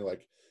was wearing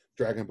like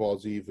Dragon Ball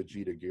Z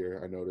Vegeta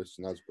gear, I noticed,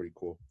 and that was pretty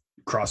cool.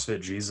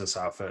 CrossFit Jesus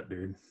outfit,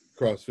 dude.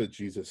 CrossFit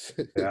Jesus.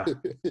 Yeah.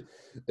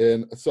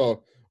 And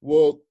so,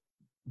 well,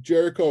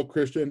 Jericho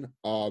Christian,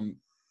 I'm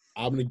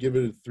gonna give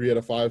it a 3 out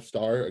of 5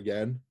 star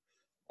again.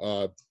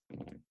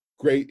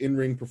 Great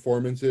in-ring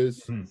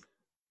performances.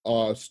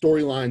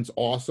 Storyline's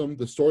awesome.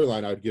 The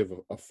storyline I'd give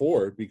a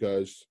 4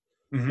 because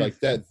like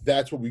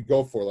that's what we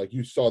go for. Like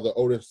you saw the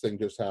Otis thing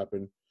just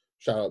happen.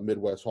 Shout out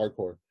Midwest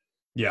Hardcore.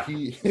 Yeah.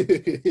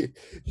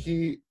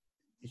 He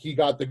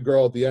got the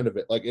girl at the end of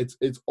it. Like it's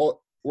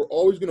all, we're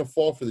always gonna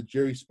fall for the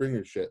Jerry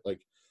Springer shit.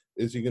 Like,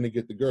 is he gonna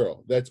get the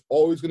girl? That's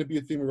always gonna be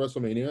a theme of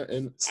WrestleMania,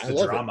 and it's the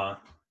drama.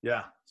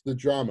 Yeah, it's the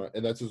drama,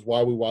 and that's just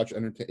why we watch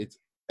it's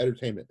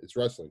entertainment. It's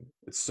wrestling.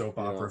 It's soap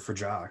opera for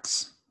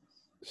jocks.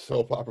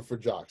 Soap opera for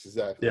jocks,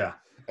 exactly. Yeah.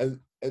 And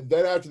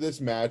then after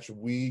this match,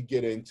 we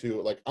get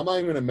into like, I'm not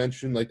even gonna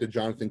mention like the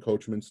Jonathan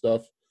Coachman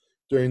stuff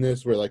during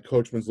this, where like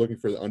Coachman's looking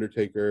for the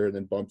Undertaker and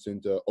then bumps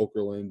into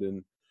Okerlund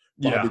and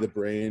Bobby the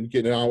Brain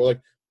getting out. Like,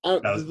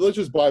 let's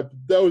just buy.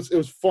 It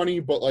was funny,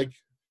 but like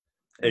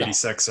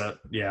 86 it.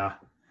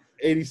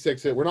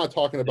 86 it. We're not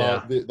talking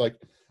about like,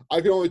 I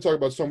can only talk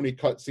about so many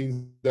cut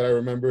scenes that I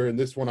remember, and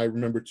this one I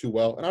remember too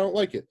well, and I don't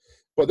like it.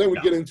 But then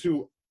we get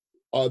into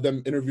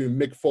them interviewing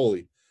Mick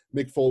Foley.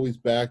 Mick Foley's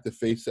back to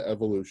face the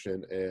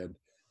Evolution, and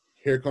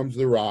here comes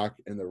The Rock,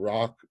 and The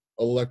Rock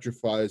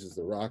electrifies as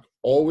The Rock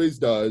always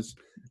does,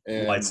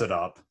 and lights it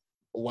up,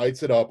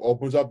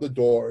 opens up the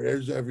door.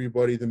 There's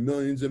everybody, the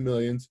millions and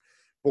millions.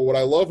 But what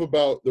I love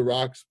about The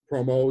Rock's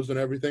promos and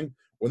everything,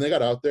 when they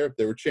got out there,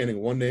 they were chanting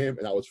one name,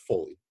 and that was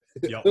Foley.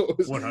 Yep,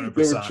 100%.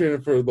 They were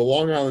chanting for the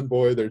Long Island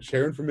Boy. They're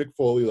cheering for Mick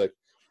Foley. Like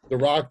The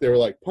Rock, they were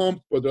like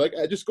pumped, but they're like,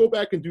 just go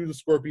back and do the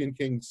Scorpion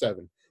King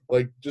 7.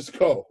 Like, just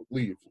go,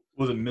 leave.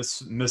 Was it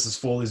Mrs.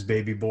 Foley's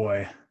baby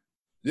boy?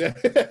 Yeah,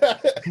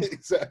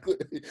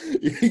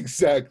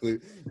 exactly.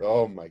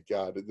 Oh my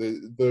God,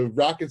 the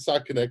Rock and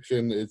Sock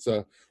Connection. It's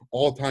a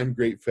all-time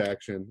great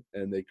faction,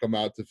 and they come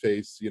out to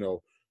face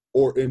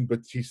Orton,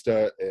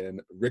 Batista,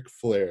 and Ric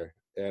Flair.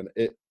 And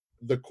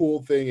the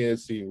cool thing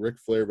is seeing Ric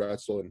Flair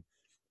wrestle and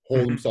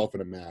hold himself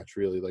in a match.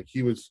 Really, like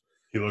he looked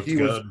good. He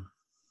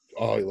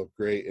looked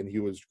great, and he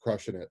was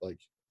crushing it. Like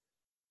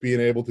being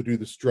able to do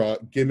the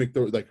strut gimmick,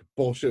 like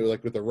bullshit,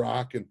 like with The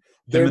Rock and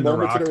their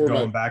moments that were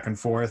going back and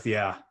forth.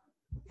 Yeah,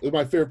 it was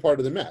my favorite part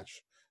of the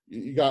match.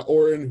 You got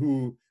Orton,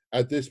 who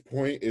at this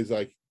point is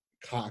like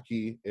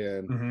cocky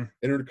and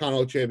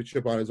Intercontinental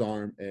Championship on his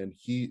arm, and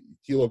he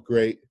looked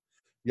great.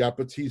 You got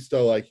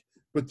Batista,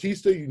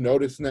 you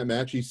notice in that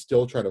match, he's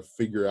still trying to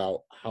figure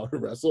out how to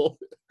wrestle,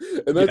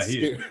 and that's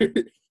scary.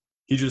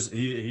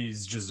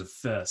 He's just a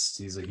fist.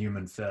 He's a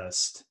human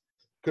fist.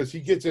 Because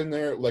he gets in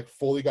there, like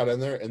Foley got in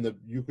there, and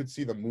you could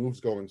see the moves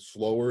going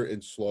slower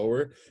and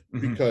slower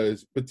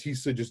because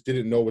Batista just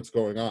didn't know what's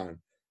going on.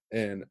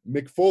 And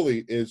Mick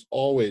Foley is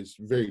always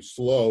very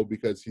slow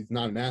because he's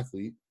not an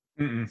athlete.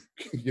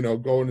 He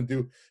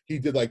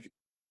did like,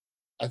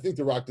 I think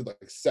The Rock did like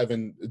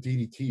 7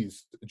 DDTs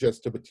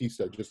just to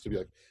Batista, just to be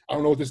like, I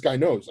don't know what this guy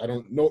knows. I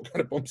don't know what kind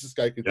of bumps this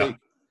guy could take,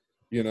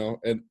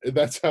 and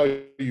that's how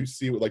you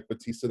see with like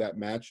Batista that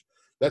match.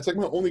 That's like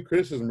my only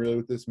criticism really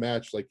with this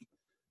match. Like,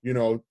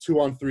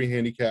 2-on-3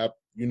 handicap,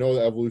 the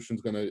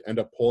Evolution's going to end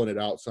up pulling it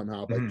out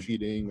somehow by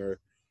cheating or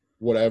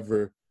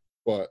whatever.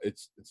 But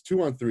it's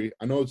 2-on-3.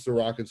 I know it's The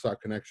Rock and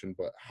Sock Connection,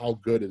 but how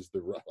good is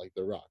The Rock? Like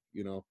The Rock,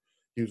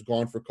 he was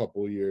gone for a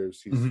couple of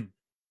years.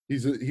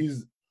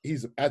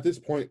 He's at this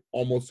point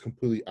almost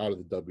completely out of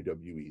the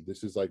WWE.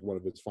 This is like one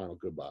of its final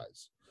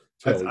goodbyes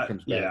till he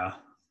comes back. Yeah,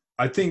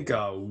 I think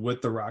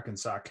with the Rock and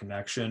Sock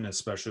connection,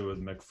 especially with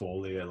Mick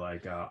Foley, I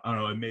don't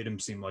know, it made him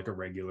seem like a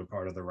regular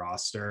part of the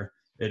roster.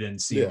 It didn't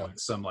seem like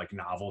some like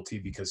novelty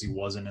because he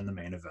wasn't in the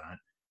main event.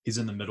 He's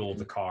in the middle of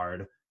the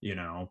card, you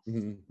know,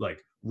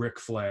 like Ric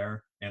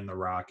Flair and The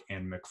Rock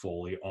and Mick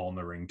Foley all in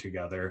the ring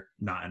together,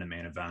 not in a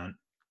main event,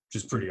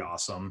 which is pretty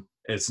awesome.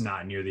 It's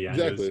not near the end.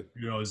 Exactly.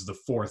 It was the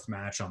fourth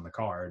match on the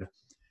card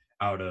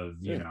out of,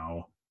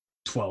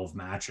 12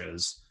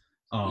 matches.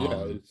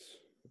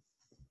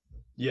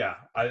 Yeah,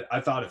 I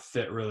thought it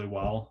fit really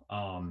well.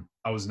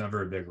 I was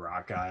never a big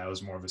Rock guy. I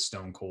was more of a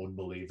Stone Cold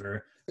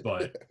believer,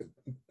 but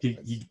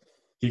he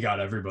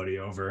got everybody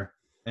over,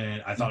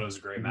 and I thought it was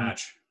a great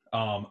match.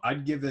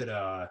 I'd give it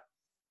a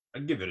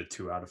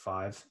 2 out of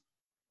 5.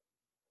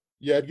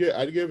 Yeah,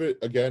 I'd give it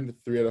again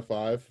 3 out of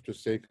 5.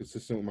 Just stay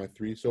consistent with my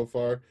 3 so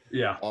far.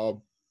 Yeah.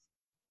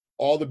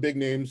 All the big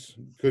names,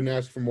 couldn't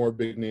ask for more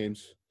big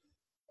names.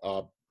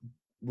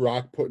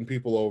 Rock putting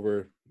people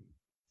over.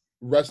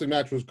 Wrestling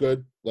match was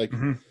good. Like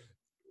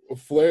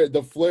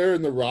the Flair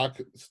and the Rock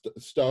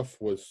stuff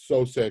was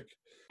so sick.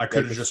 I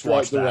could have just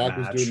watched that Rock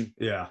match. Was doing,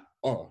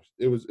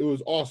 it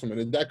was awesome,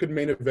 and that could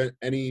main event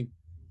any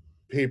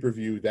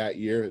pay-per-view that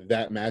year.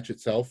 That match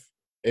itself,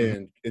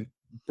 and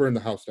burn the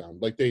house down.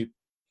 Like it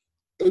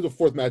was the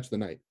fourth match of the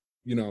night,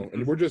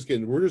 and we're just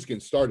getting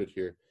started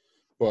here.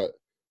 But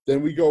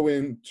then we go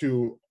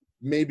into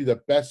maybe the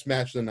best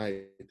match of the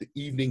night, the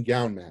evening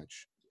gown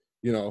match.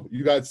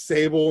 You got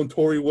Sable and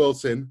Tori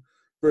Wilson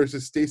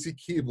versus Stacy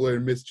Keibler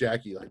and Miss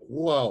Jackie. Like,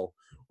 whoa,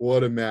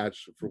 what a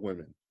match for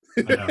women.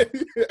 I know.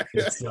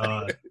 It's,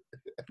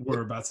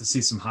 we're about to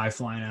see some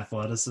high-flying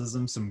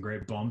athleticism, some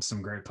great bumps,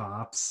 some great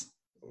pops.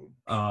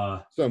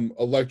 Some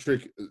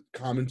electric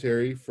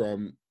commentary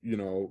from,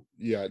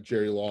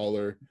 Jerry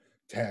Lawler,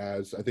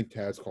 Taz. I think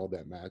Taz called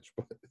that match.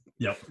 But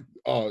yep.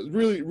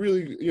 Really,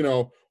 really,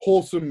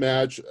 wholesome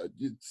match.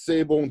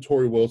 Sable and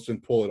Tori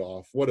Wilson pull it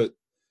off.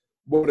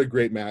 What a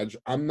great match.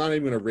 I'm not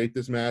even going to rate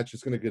this match.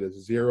 It's going to get a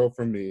 0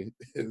 from me.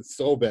 It's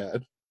so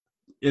bad.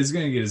 It's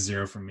going to get a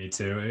 0 from me,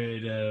 too. I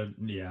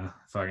don't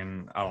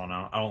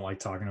know. I don't like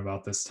talking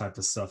about this type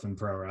of stuff in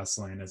pro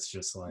wrestling. It's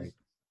just like...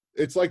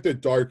 It's like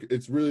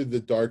it's really the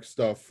dark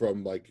stuff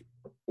from, like,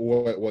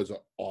 what was an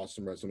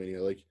awesome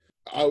WrestleMania. Like,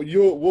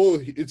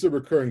 it's a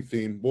recurring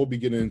theme. We'll be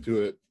getting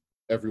into it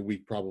every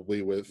week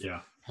probably with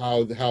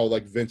how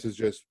like, Vince is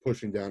just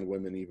pushing down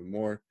women even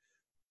more.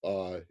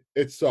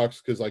 It sucks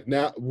because like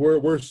now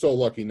we're so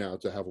lucky now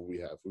to have what we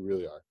have. We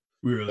really are.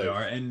 We really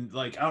are. And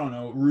like, I don't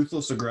know,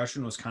 ruthless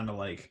aggression was kind of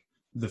like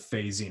the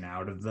phasing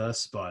out of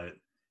this, but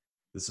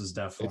this is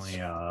definitely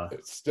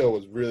it still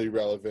was really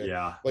relevant.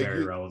 Yeah, like,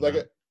 very relevant.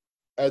 Like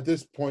at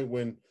this point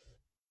when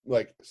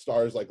like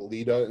stars like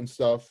Lita and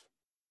stuff,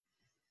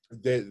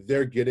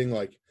 they're getting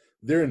like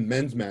they're in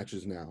men's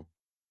matches now.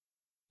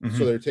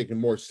 So they're taken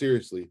more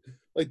seriously.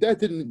 Like that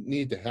didn't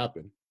need to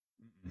happen.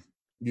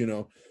 You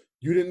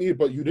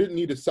didn't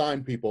need to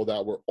sign people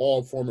that were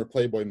all former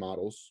Playboy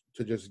models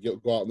to just go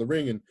out in the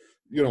ring and,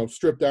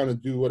 strip down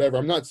and do whatever.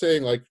 I'm not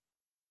saying like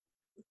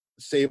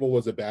Sable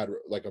was a bad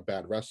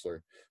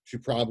wrestler. She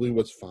probably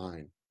was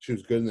fine. She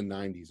was good in the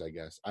 90s, I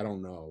guess. I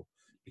don't know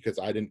because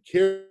I didn't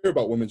care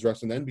about women's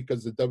wrestling then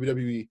because the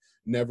WWE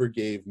never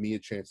gave me a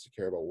chance to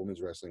care about women's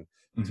wrestling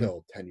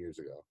until 10 years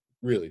ago.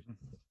 Really.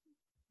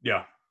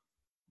 Yeah.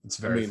 It's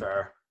very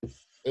fair.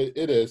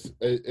 It is.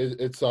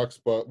 It sucks,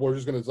 but we're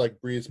just gonna like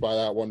breeze by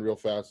that one real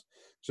fast.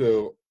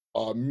 So,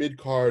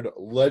 mid-card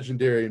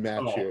legendary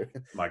match here.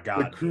 My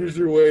God, the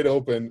Cruiserweight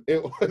Open.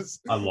 It was.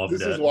 I loved it.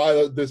 This is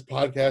why this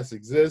podcast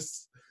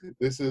exists.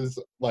 This is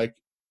like,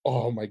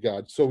 oh my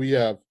God. So we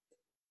have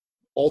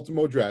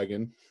Ultimo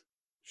Dragon,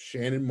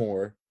 Shannon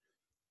Moore,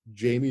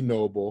 Jamie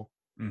Noble,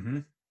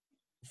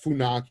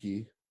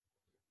 Funaki,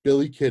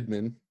 Billy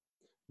Kidman,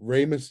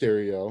 Rey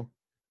Mysterio,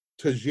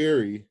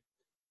 Tajiri,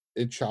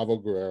 and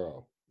Chavo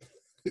Guerrero.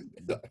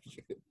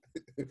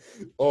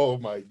 Oh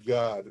my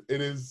God. It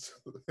is.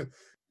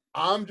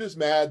 I'm just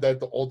mad that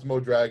the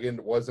Ultimo Dragon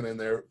wasn't in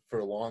there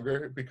for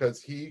longer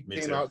because he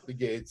came out the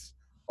gates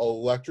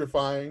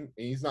electrifying.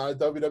 And he's not a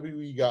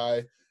WWE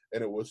guy.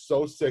 And it was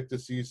so sick to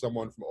see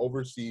someone from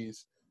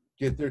overseas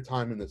get their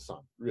time in the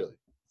sun. Really.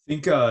 I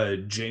think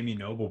Jamie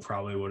Noble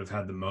probably would have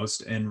had the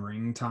most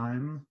in-ring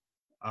time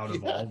out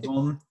of all of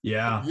them.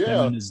 Yeah.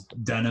 Him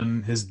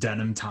and his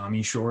denim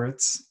Tommy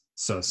shorts.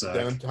 So sick.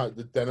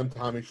 The denim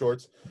Tommy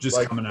shorts. Just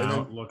like, coming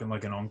out looking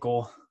like an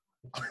uncle.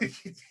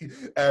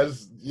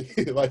 As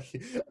like,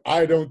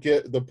 I don't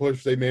get the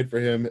push they made for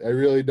him. I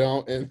really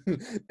don't.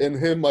 And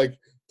him like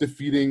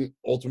defeating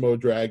Ultimo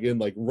Dragon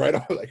like right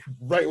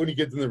when he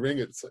gets in the ring,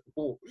 it's like,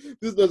 oh,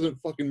 this doesn't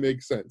fucking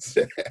make sense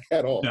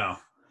at all. No.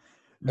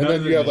 And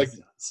then you have like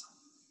sense.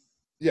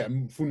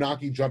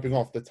 Funaki jumping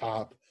off the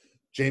top.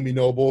 Jamie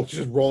Noble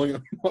just rolling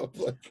him up.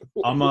 Like,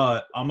 I'm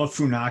a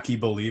Funaki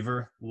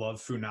believer.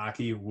 Love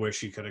Funaki.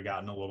 Wish he could have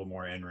gotten a little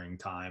more in-ring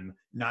time,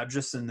 not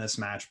just in this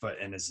match, but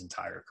in his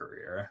entire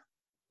career.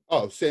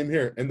 Oh, same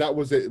here. And that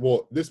was it.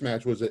 Well, this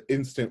match was an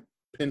instant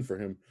pin for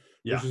him,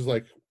 which is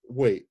like,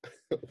 wait,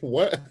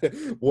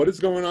 what is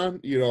going on?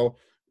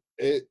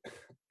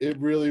 it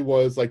really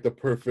was like the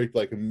perfect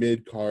like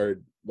mid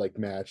card like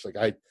match.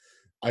 Like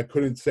I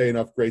couldn't say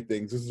enough great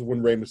things. This is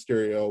when Rey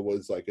Mysterio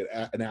was like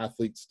an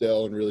athlete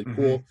still and really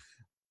cool.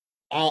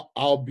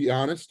 I'll be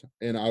honest,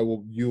 and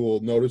you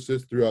will notice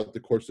this throughout the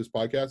course of this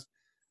podcast.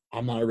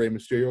 I'm not a Rey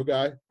Mysterio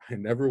guy. I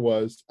never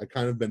was. I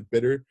kind of been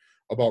bitter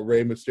about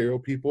Rey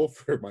Mysterio people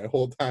for my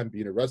whole time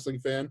being a wrestling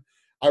fan.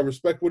 I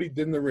respect what he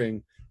did in the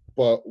ring,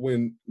 but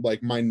when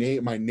like my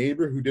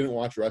neighbor who didn't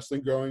watch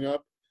wrestling growing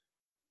up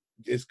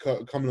is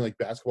coming to like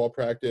basketball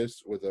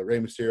practice with a Rey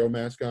Mysterio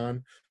mask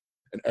on,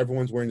 and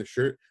everyone's wearing the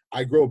shirt,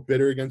 I grow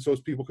bitter against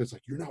those people because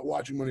like, you're not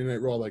watching Monday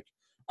Night Raw. Like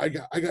I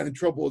got in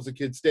trouble as a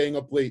kid staying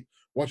up late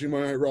watching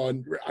Monday Night Raw,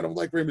 and I don't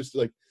like Rey Mysterio.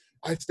 Like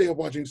I stay up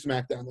watching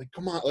SmackDown. Like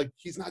come on, like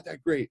he's not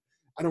that great.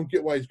 I don't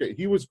get why he's great.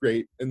 He was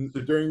great, and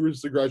during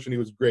Ruthless Aggression, he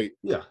was great.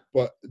 Yeah.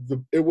 But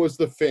it was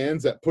the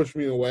fans that pushed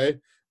me away.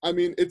 I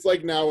mean, it's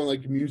like now in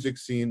like music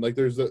scene, like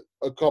there's a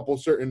couple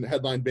certain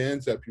headline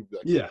bands that people be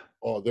like, yeah,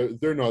 oh,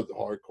 they're not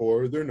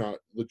hardcore, they're not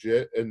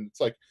legit, and it's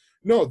like,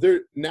 no,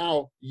 they're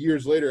now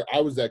years later.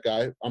 I was that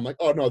guy. I'm like,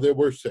 oh no, they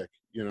were sick,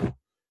 you know.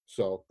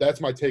 So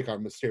that's my take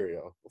on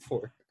Mysterio.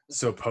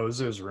 So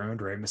Posers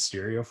ruined Rey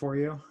Mysterio for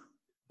you?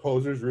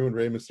 Posers ruined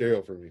Rey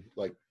Mysterio for me,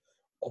 like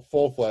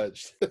full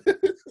fledged.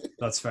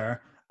 That's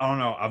fair. I don't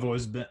know. I've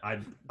always been. I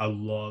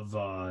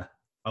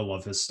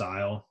love his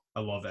style. I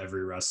love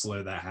every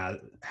wrestler that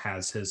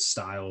has his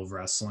style of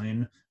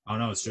wrestling. I don't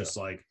know. It's just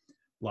like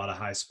a lot of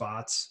high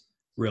spots,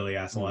 really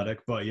athletic.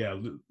 But yeah,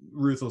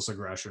 Ruthless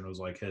Aggression was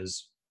like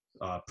his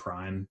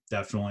prime,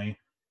 definitely.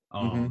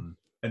 And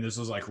this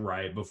was like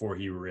right before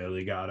he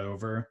really got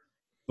over.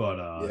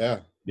 But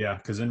yeah,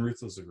 because in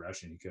Ruthless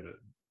Aggression,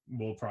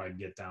 we'll probably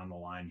get down the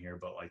line here,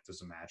 but like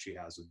there's a match he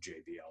has with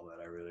JBL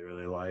that I really,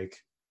 really like.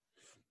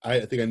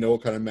 I think I know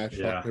what kind of match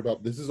you're talking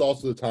about. This is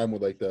also the time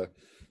with like the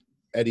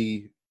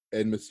Eddie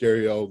and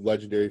Mysterio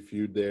legendary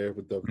feud there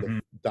with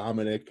the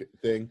Dominic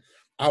thing.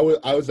 I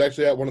was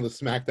actually at one of the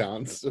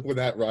SmackDowns when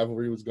that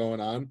rivalry was going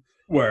on.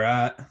 Where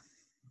at?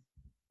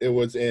 It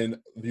was in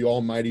the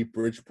almighty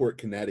Bridgeport,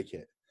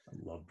 Connecticut. I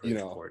love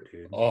Bridgeport,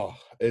 dude. Oh,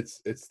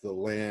 it's the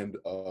land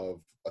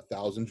of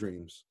 1,000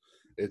 dreams.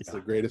 It's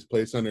the greatest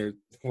place on earth,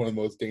 one of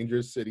the most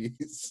dangerous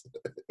cities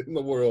in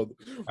the world.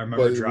 I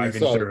remember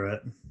driving through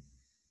it.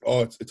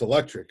 Oh, it's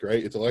electric,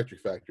 right? It's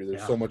electric factory.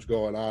 There's so much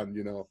going on,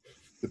 you know,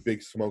 the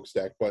big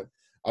smokestack. But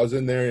I was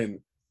in there, and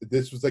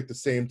this was like the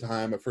same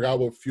time. I forgot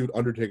what feud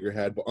Undertaker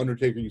had, but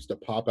Undertaker used to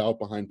pop out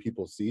behind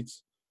people's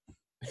seats.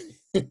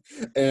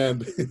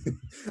 And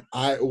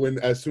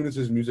as soon as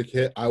his music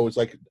hit, I was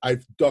like, I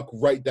ducked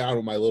right down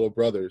with my little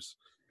brothers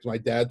because my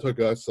dad took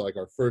us to like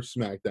our first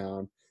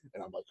SmackDown,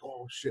 and I'm like,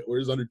 oh shit,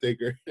 where's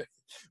Undertaker?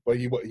 But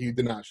he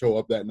did not show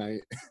up that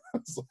night. I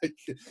was like,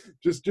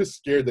 just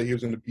scared that he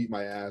was going to beat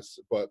my ass.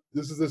 But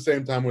this is the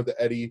same time with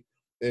the Eddie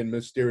and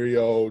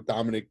Mysterio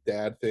Dominic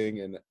dad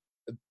thing, and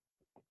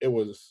it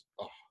was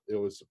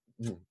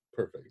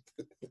perfect.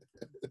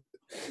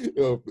 It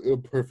was a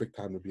perfect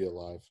time to be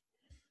alive.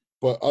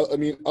 But I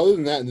mean, other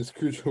than that, in this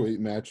cruiserweight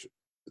match,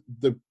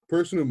 the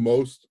person who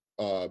most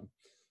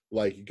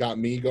like got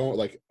me going,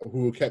 like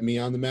who kept me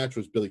on the match,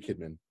 was Billy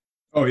Kidman.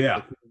 Oh yeah,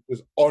 it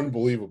was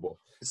unbelievable.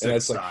 And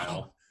it's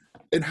style.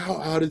 Like,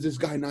 how does this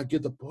guy not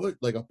get the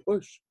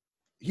push?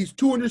 He's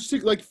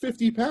 260, like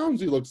 50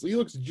 pounds. He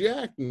looks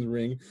jacked in the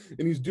ring,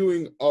 and he's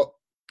doing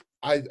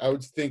I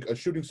would think a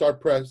shooting star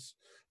press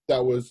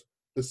that was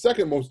the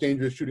second most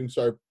dangerous shooting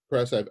star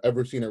press I've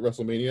ever seen at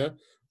WrestleMania,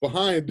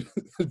 behind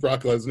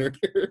Brock Lesnar.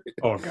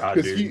 Oh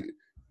god, dude.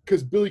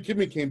 Because Billy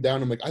Kidman came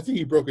down, I'm like, I think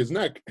he broke his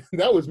neck.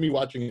 That was me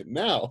watching it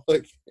now.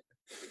 Like,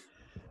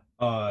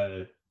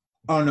 oh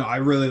no, I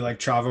really like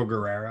Chavo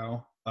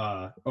Guerrero.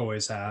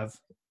 Always have.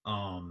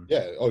 I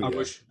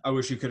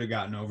wish he could have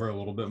gotten over a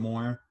little bit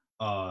more.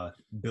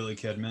 Billy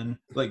Kidman,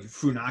 like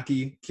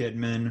Funaki,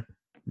 Kidman,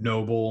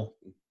 Noble,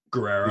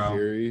 Guerrero,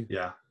 Tajiri.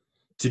 Yeah,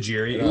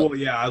 Tajiri. Well,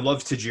 yeah, I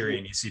love Tajiri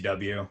in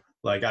ECW.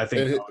 Like, I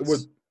think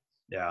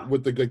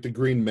with the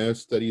green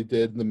mist that he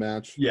did in the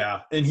match. Yeah,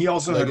 and he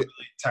also had really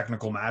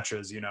technical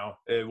matches. You know,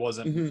 it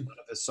wasn't none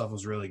of his stuff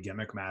was really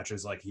gimmick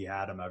matches. Like, he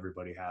had them,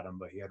 everybody had them,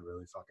 but he had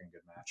really fucking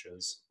good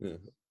matches. Yeah,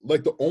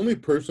 like the only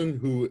person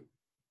who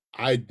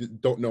I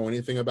don't know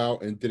anything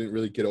about and didn't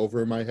really get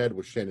over in my head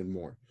was Shannon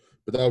Moore.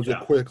 But that was a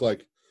quick,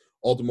 like,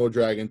 Ultimo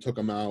Dragon took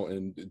him out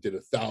and did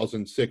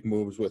 1,000 sick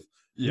moves with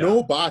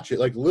no botches,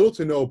 like little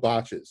to no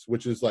botches,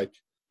 which is like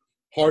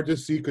hard to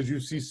see because you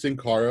see Sin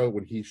Cara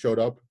when he showed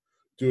up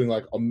doing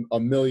like a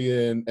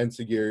million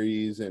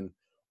enziguris and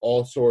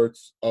all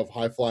sorts of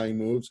high flying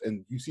moves,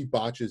 and you see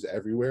botches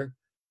everywhere.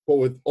 But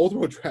with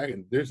Ultimo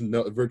Dragon, there's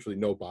virtually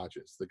no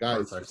botches. The guy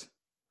is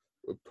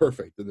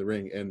perfect in the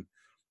ring, and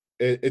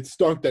it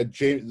stunk that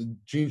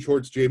Gene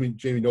Short's Jamie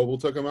Noble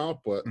took him out,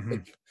 but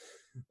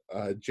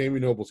Jamie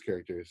Noble's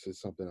character is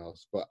something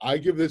else. But I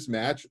give this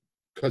match,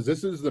 because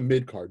this is the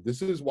mid card.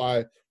 This is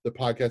why the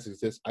podcast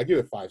exists. I give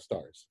it 5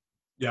 stars.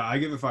 Yeah, I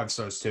give it 5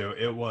 stars too.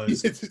 It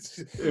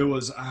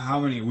was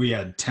how many? We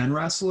had 10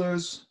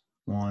 wrestlers.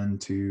 1,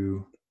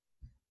 2,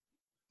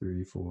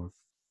 3, 4,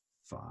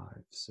 5,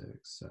 6,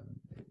 7,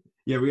 8.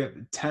 Yeah, we have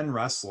 10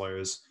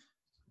 wrestlers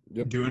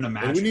doing a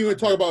match. And we didn't even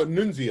talk about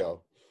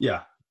Nunzio.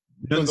 Yeah.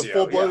 The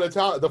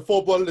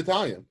full-blooded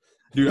Italian.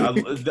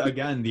 Dude,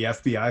 again, the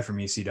FBI from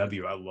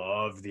ECW. I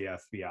love the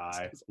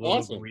FBI. It's Little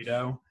awesome.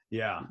 Guido.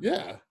 Yeah.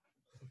 Yeah.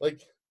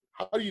 Like,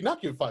 how do you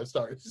not give 5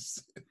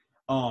 stars?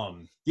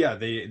 Yeah,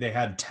 they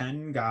had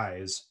 10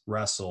 guys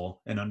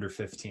wrestle in under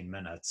 15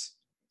 minutes.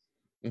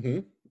 Mm-hmm.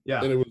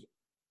 Yeah. And it was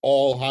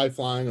all high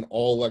flying and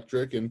all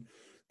electric, and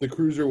the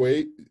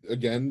cruiserweight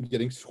again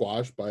getting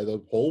squashed by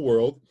the whole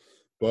world.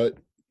 But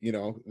you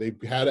know, they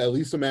had at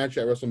least a match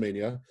at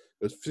WrestleMania.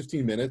 It was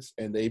 15 minutes,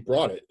 and they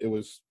brought it. It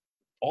was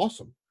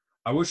awesome.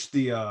 I wish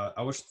the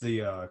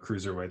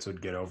cruiserweights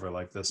would get over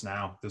like this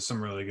now. There's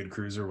some really good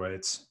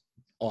cruiserweights.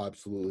 Oh,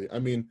 absolutely. I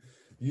mean,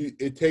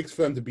 it takes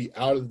for them to be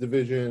out of the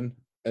division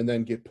and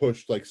then get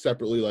pushed like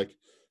separately. Like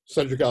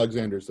Cedric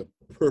Alexander is a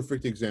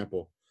perfect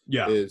example.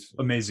 Yeah, is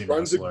amazing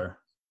wrestler.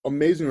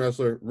 Amazing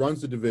wrestler,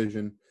 runs the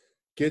division,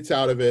 gets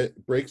out of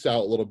it, breaks out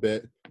a little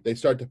bit. They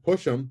start to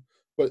push him,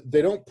 but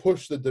they don't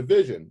push the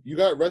division. You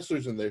got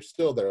wrestlers in there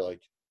still that are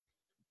like,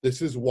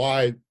 this is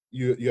why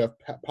you have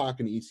Pac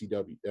in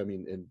ECW, I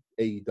mean, in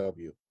AEW.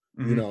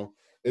 Mm-hmm. You know,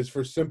 it's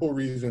for simple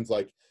reasons.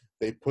 Like,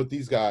 they put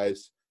these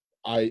guys,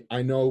 I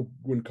know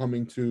when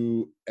coming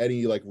to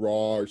any like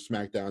Raw or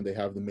SmackDown, they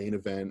have the main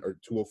event or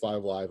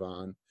 205 Live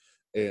on,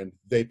 and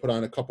they put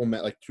on a couple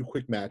like 2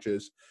 quick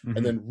matches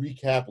and then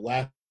recap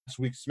last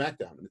week's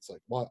SmackDown. And it's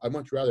like, well, I'd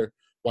much rather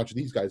watch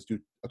these guys do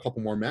a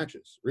couple more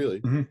matches,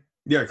 really.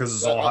 Yeah, because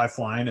it's all high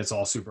flying, it's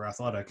all super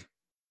athletic.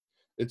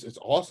 It's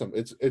awesome.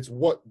 It's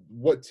what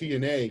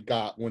TNA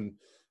got when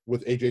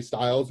with AJ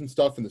Styles and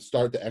stuff, and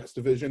the X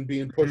division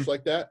being pushed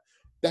like that.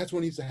 That's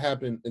what needs to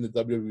happen in the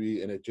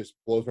WWE, and it just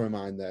blows my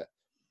mind that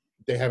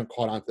they haven't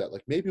caught on to that.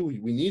 Like, maybe we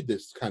need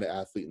this kind of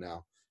athlete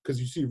now, because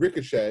you see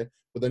Ricochet,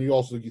 but then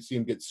you see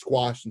him get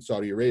squashed in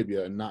Saudi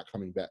Arabia and not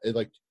coming back.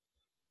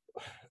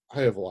 I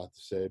have a lot to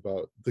say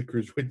about the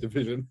cruiserweight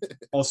division.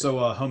 Also,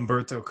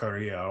 Humberto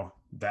Carrillo,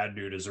 that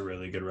dude is a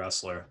really good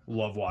wrestler.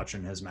 Love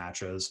watching his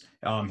matches.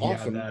 He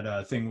awesome. had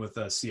that thing with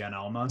Cien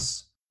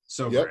Almas.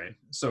 So great,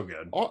 so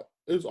good.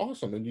 It was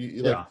awesome, and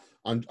you like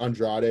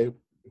Andrade,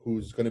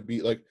 who's going to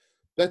be like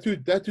that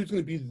dude. That dude's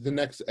going to be the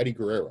next Eddie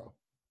Guerrero.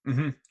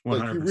 100%.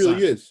 Like, he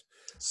really is.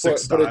 Sick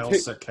style,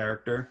 sick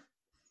character.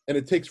 And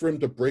it takes for him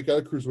to break out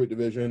of cruiserweight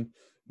division.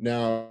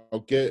 Now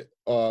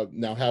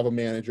have a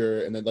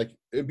manager, and then like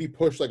it'd be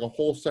pushed like a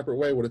whole separate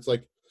way. What it's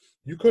like,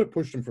 you could have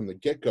pushed him from the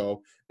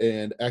get-go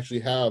and actually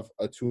have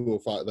a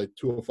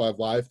 205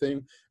 Live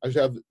thing.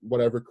 Actually have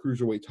whatever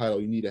cruiserweight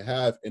title you need to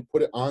have and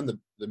put it on the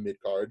mid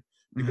card,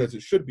 because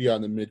it should be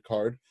on the mid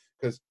card.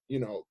 Because, you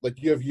know, like,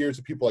 you have years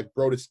of people like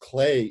Brodus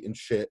Clay and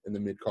shit in the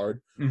mid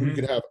card, who you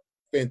could have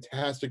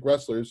fantastic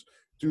wrestlers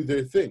do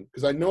their thing.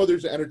 Because I know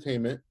there's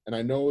entertainment, and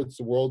I know it's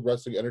the World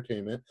Wrestling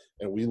Entertainment,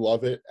 and we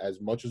love it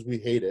as much as we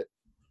hate it.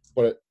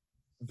 But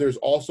there's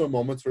also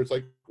moments where it's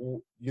like,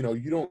 you know,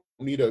 you don't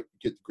need to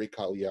get Great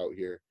Khali out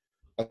here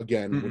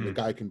again when the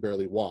guy can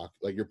barely walk.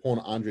 Like, you're pulling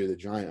Andre the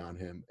Giant on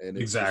him, and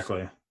it's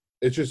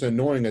just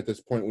annoying at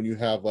this point when you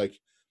have like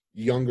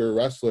younger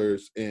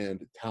wrestlers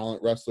and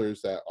talent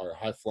wrestlers that are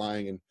high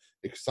flying and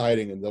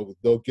exciting, and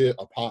they'll get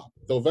a pop.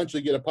 They'll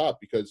eventually get a pop,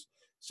 because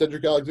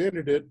Cedric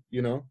Alexander did.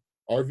 You know,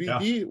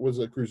 RVD was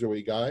a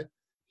cruiserweight guy.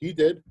 He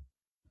did.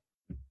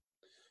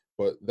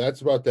 But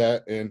that's about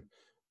that, and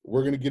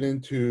we're gonna get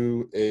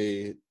into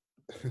a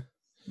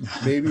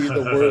maybe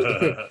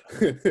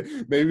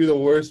the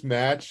worst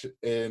match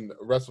in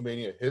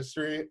WrestleMania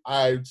history.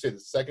 I'd say the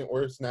second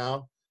worst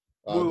now.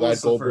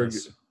 What's the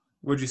first?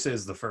 What'd you say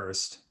is the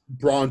first?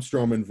 Braun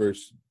Strowman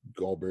versus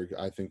Goldberg.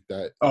 I think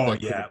that.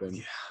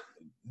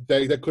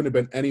 That couldn't have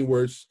been any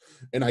worse.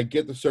 And I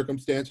get the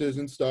circumstances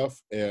and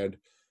stuff, and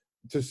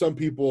to some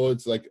people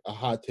it's like a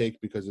hot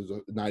take because it's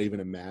not even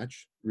a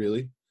match,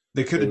 really.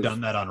 They could have done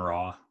that on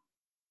Raw.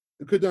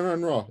 They could have done it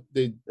on Raw.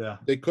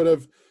 They could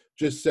have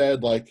just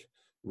said, like,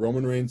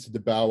 Roman Reigns had to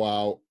bow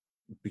out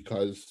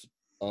because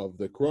of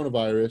the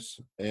coronavirus,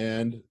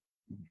 and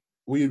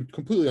we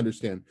completely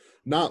understand.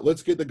 Not,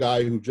 let's get the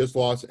guy who just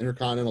lost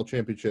Intercontinental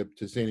Championship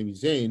to Sami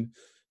Zayn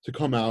to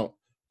come out,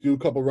 do a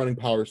couple running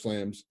power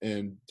slams,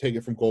 and take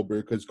it from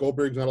Goldberg, because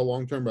Goldberg's not a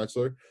long-term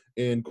wrestler,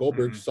 and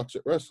Goldberg sucks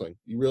at wrestling.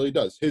 He really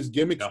does. His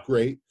gimmick's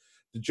great.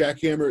 The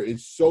jackhammer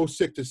is so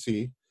sick to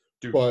see.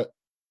 Dude, but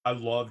I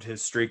loved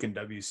his streak in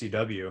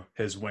WCW,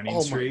 his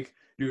winning streak.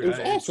 Dude, it was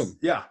awesome.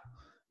 Yeah.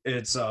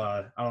 It's,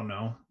 I don't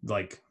know,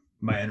 like,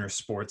 my inner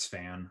sports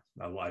fan.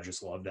 I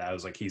just loved that. I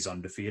was like, he's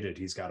undefeated.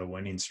 He's got a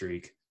winning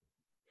streak.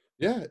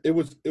 Yeah, it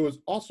was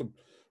awesome.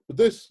 But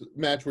this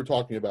match we're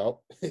talking about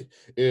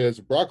is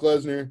Brock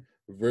Lesnar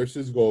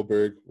versus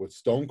Goldberg with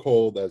Stone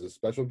Cold as a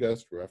special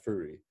guest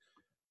referee.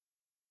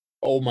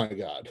 Oh my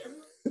God.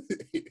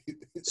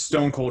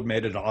 Stone Cold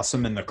made it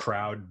awesome, and the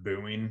crowd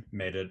booing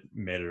made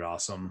it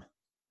awesome.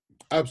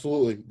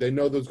 Absolutely. They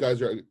know those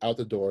guys are out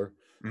the door.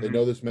 They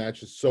know this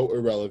match is so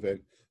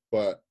irrelevant,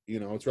 but, you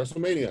know, it's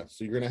WrestleMania,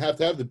 so you're going to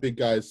have the big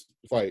guys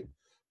fight.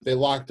 They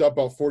locked up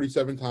about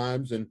 47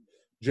 times, and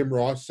Jim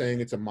Ross saying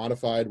it's a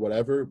modified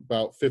whatever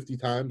about 50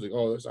 times, like,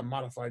 oh, there's a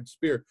modified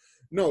spear.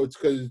 No, it's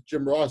because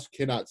Jim Ross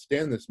cannot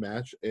stand this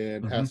match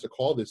and has to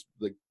call this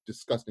like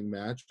disgusting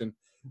match, and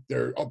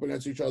they're up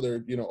against each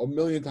other, you know, a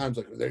million times.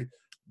 Like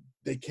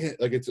they can't,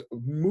 like, it's a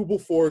movable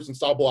force,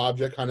 unstoppable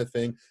object kind of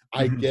thing.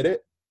 I get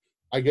it,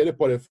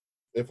 but if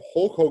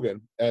Hulk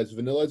Hogan, as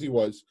vanilla as he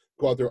was,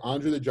 go out there,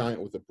 Andre the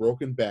Giant with a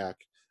broken back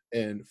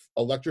and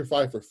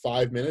electrify for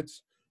 5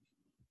 minutes,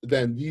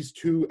 then these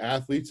two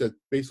athletes at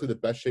basically the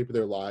best shape of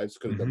their lives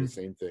could have done the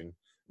same thing.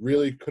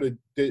 Really could have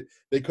did.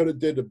 They could have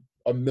did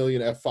a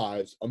million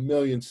F5s, a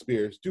million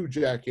spears, 2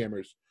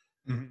 jackhammers.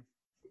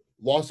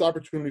 Lost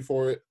opportunity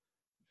for it.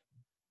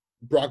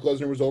 Brock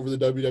Lesnar was over the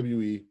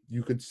WWE.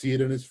 You could see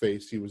it in his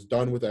face. He was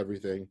done with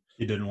everything.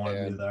 He didn't want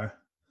to be there.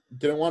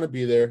 Didn't want to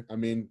be there. I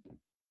mean,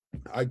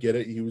 I get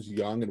it. He was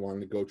young and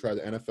wanted to go try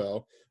the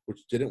NFL,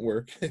 which didn't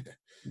work.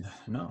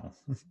 No.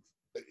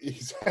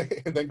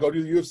 And then go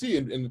to the UFC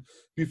and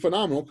be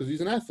phenomenal because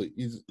he's an athlete.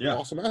 He's an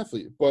awesome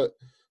athlete. But,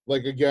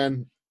 like,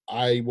 again,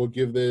 I will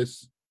give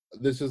this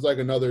is like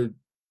another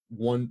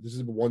one. This is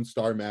a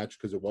 1-star match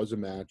because it was a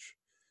match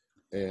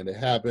and it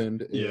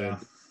happened. Yeah.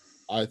 And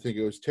I think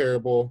it was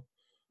terrible.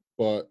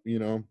 But, you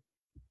know,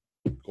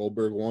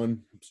 Goldberg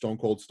won. Stone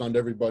Cold stunned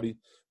everybody.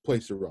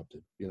 Place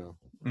erupted, you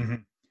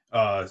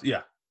know.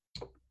 Yeah.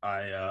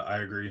 I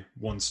agree.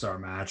 1-star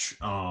match.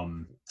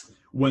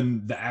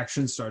 When the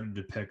action started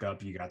to pick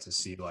up, you got to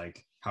see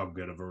like how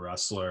good of a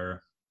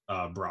wrestler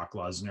Brock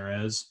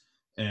Lesnar is,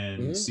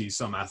 and see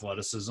some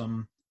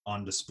athleticism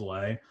on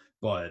display.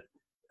 But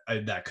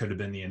that could have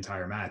been the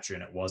entire match,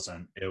 and it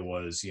wasn't. It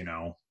was, you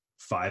know,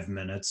 5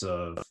 minutes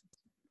of,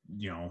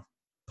 you know,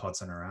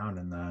 putzing around,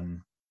 and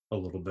then a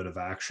little bit of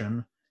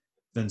action.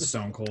 Then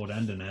Stone Cold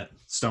ending it.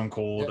 Stone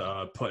Cold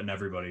putting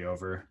everybody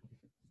over.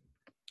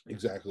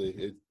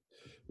 Exactly.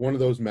 One of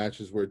those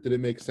matches where it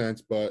didn't make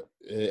sense, but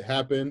it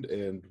happened,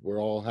 and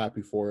we're all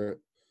happy for it.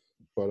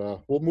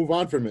 But we'll move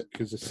on from it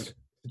because it's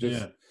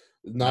just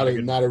not a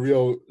good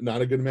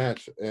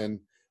match. And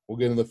we'll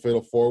get into the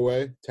Fatal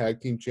 4-Way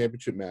Tag Team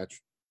Championship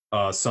match.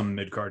 Some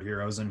mid-card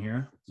heroes in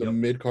here. Some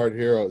mid-card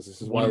heroes.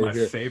 This is one of my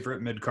here.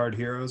 favorite mid-card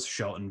heroes,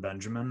 Shelton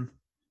Benjamin.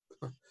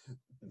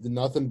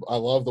 I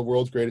love the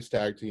world's greatest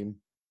tag team.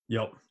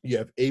 Yep. You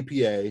have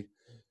APA,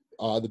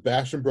 the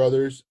Bastion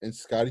Brothers, and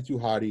Scotty 2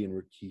 Hotty and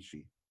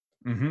Rikishi.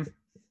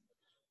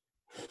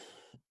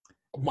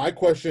 My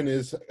question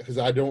is, because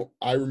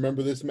I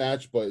remember this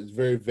match, but it's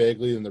very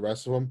vaguely than the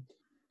rest of them.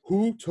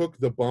 Who took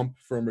the bump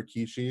from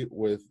Rikishi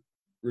with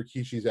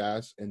Rikishi's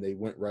ass, and they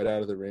went right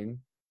out of the ring?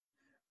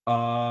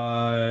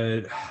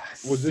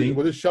 Was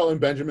it Shelton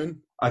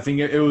Benjamin? I think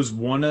it was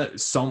one of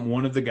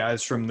the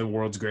guys from the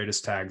world's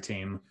greatest tag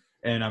team,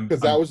 and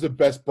because that was the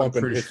best bump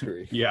in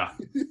history. Yeah,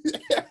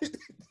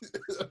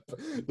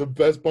 the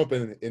best bump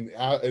in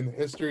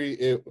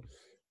history.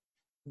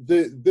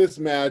 This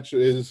match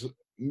is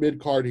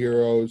mid-card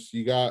heroes.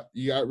 You got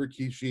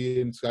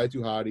Rikishi and Sky 2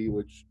 Hotty,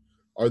 which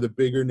are the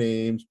bigger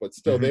names, but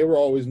still they were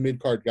always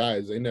mid-card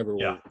guys. They never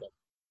were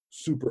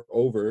super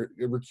over.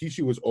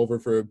 Rikishi was over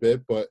for a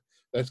bit, but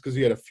that's because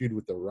he had a feud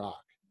with The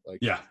Rock.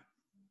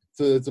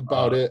 So that's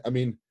about it. I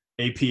mean,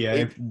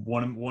 APA,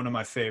 one of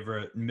my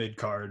favorite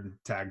mid-card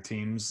tag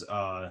teams.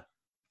 Absolutely.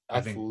 I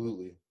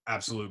think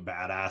absolute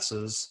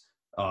badasses.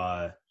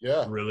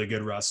 Really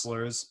good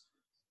wrestlers.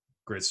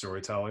 Great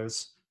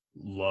storytellers.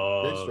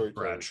 Love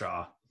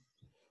Bradshaw.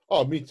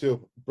 Oh, me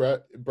too.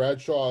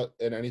 Bradshaw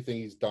and anything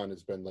he's done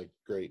has been like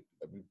great.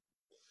 I mean,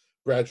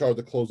 Bradshaw,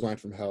 the clothesline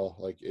from hell,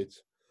 like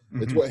it's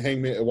why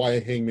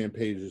Hangman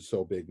Page is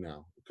so big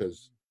now,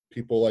 because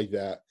people like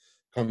that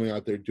coming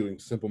out there doing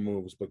simple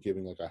moves but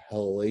giving like a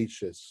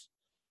hellacious,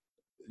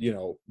 you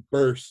know,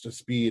 burst of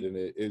speed, and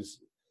it is.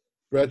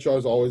 Bradshaw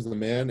is always the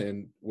man,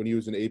 and when he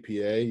was in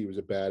APA, he was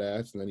a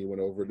badass, and then he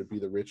went over to be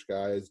the rich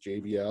guy as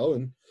JBL,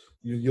 and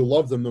you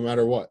loved him no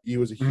matter what. He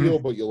was a heel,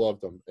 but you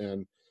loved him.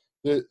 And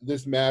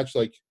this match,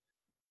 like,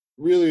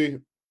 really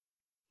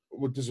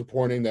was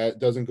disappointing that it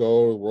doesn't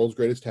go to the world's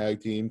greatest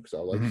tag team, because I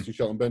would like to see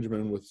Shelton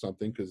Benjamin with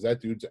something, because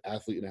that dude's an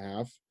athlete and a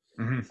half.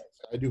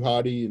 I do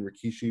Hottie and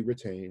Rikishi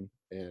retain,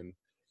 and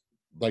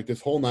like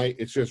this whole night,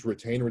 it's just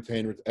retain.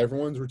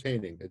 Everyone's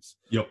retaining. It's,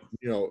 you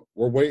know,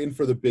 we're waiting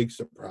for the big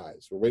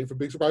surprise.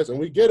 And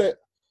we get it,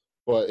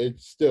 but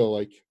it's still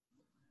like,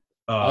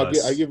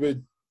 I give it.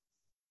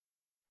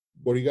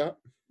 What do you got?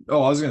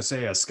 Oh, I was gonna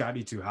say,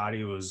 Scotty 2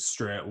 Hotty was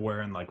straight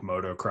wearing like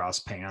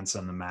motocross pants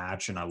in the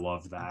match, and I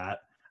love that.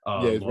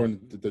 He's wearing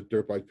the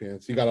dirt bike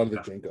pants. He got out of the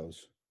Jinkos.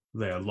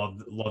 Yeah,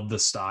 love the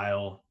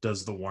style.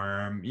 Does the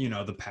worm, you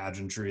know, the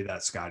pageantry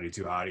that Scotty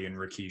 2 Hotty and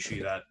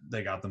Rikishi that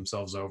they got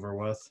themselves over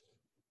with.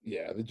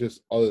 Yeah, they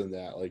just, other than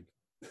that, like,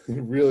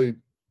 really,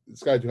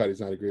 Sky 2 Hotty's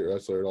not a great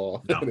wrestler at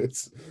all. No. And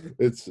it's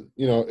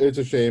you know, it's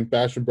a shame.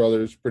 Bastion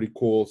Brothers, pretty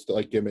cool,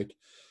 like gimmick.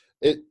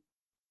 It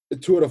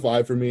 2 out of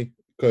 5 for me,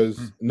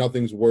 because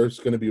nothing's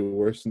going to be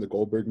worse than the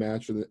Goldberg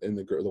match and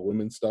the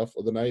women's stuff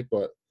of the night.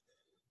 But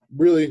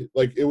really,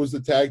 like, it was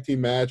the tag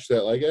team match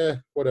that, like,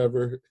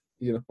 whatever,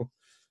 you know.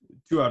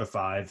 2 out of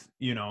 5.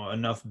 You know,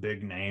 enough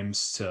big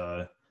names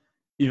to,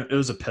 it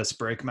was a piss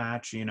break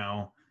match.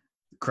 Yeah,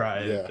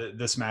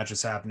 This match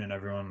is happening,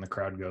 everyone in the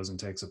crowd goes and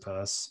takes a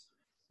piss,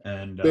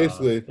 and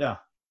basically. yeah,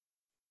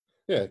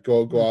 Yeah,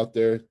 go out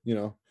there, get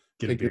a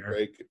take your beer.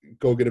 break,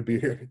 go get a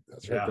beer.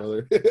 That's right, Yeah.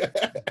 brother.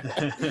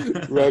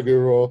 Rock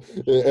and roll,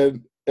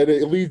 and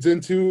it leads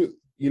into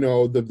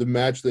the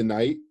match of the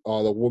night,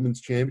 the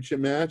women's championship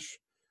match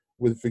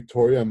with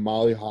Victoria and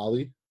Molly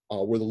Holly,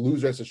 where the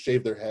loser has to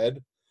shave their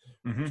head.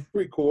 Mm-hmm. It's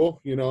pretty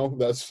cool,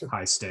 That's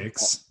High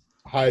stakes.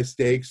 high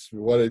stakes.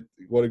 What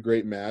a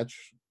great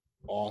match!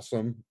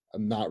 Awesome.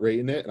 I'm not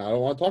rating it, and I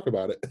don't want to talk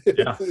about it.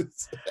 Yeah.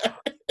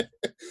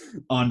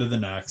 On to the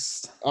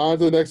next. On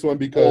to the next one,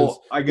 because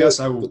I guess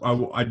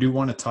I do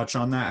want to touch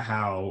on that,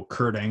 how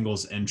Kurt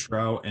Angle's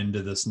intro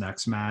into this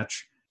next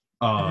match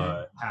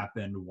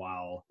happened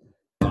while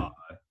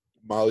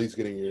Molly's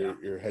getting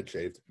your head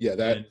shaved.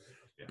 Yeah,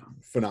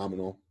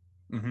 phenomenal.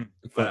 Mm-hmm.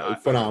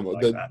 Phenomenal. I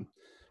really like that.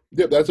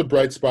 Yeah, that's a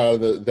bright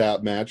spot of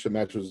that match. The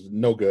match was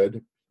no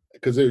good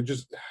because they were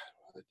just.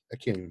 I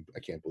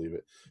can't believe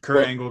it.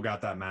 Kurt Angle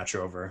got that match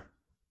over.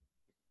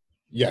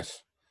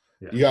 Yes,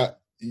 yeah. You got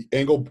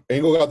Angle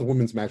got the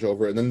women's match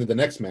over, and then the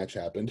next match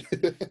happened.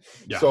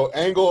 Yeah. So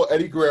Angle,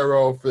 Eddie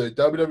Guerrero for the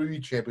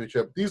WWE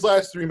Championship. These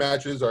last 3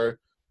 matches are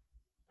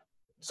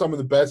some of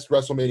the best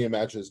WrestleMania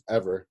matches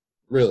ever.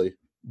 Really,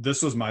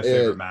 this was my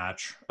favorite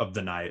match of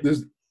the night.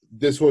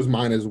 This was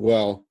mine as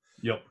well.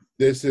 Yep.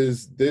 This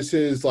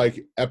is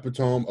like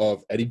epitome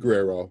of Eddie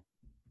Guerrero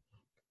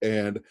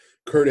and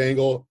Kurt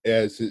Angle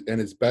in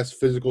his best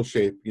physical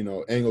shape.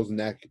 Angle's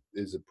neck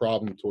is a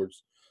problem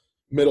towards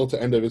middle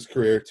to end of his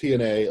career.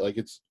 TNA, like,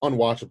 it's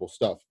unwatchable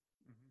stuff.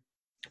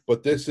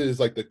 But this is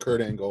like the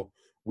Kurt Angle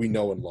we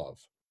know and love.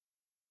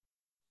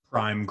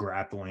 Prime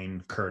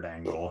grappling Kurt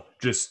Angle.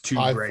 Just two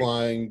great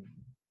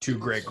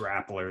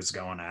grapplers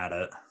going at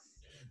it.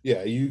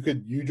 Yeah,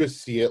 you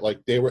just see it, like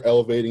they were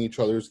elevating each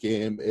other's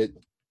game. It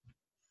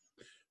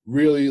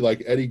really,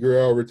 like, Eddie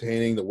Guerrero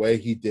retaining the way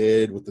he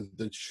did with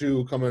the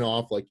shoe coming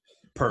off, like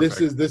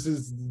perfect. This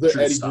is the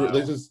True Eddie style.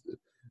 This is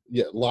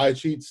lie,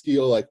 cheat,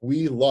 steal. Like,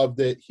 we loved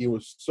it. He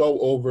was so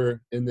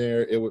over in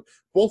there.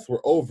 Both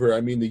were over.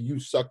 I mean, the "you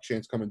suck"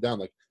 chants coming down.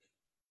 Like,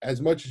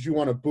 as much as you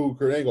want to boo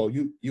Kurt Angle,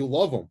 you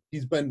love him.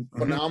 He's been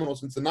phenomenal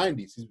since the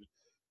 90s. He's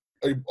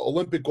an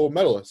Olympic gold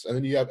medalist. And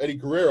then you have Eddie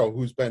Guerrero,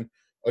 who's been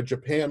a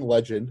Japan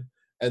legend.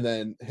 And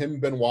then him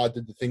and Benoit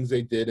did the things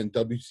they did in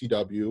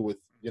WCW with,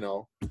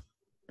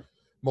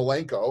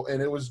 Malenko,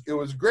 and it was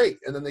great.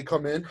 And then they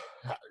come in,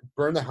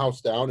 burn the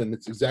house down, and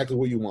it's exactly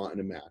what you want in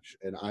a match.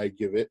 And I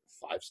give it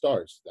 5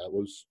 stars. That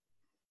was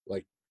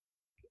like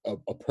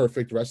a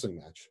perfect wrestling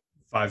match.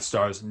 5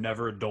 stars.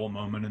 Never a dull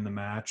moment in the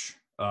match.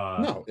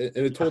 No,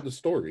 it told the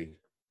story.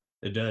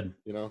 It did.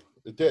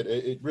 It did.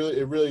 It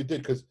really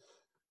did, because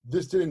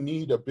this didn't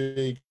need a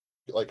big,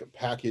 like, a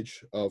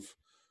package of,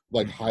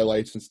 like,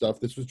 highlights and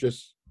stuff. This was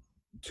just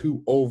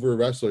 2 over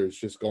wrestlers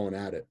just going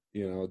at it.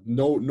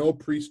 No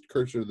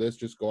precursor to this.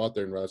 Just go out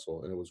there and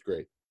wrestle, and it was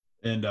great.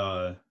 And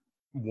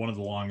one of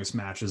the longest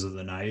matches of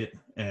the night,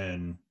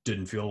 and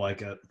didn't feel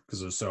like it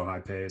because it was so high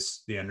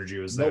paced. The energy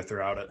was there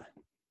throughout it.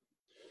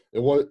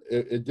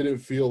 It didn't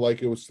feel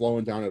like it was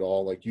slowing down at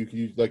all. Like,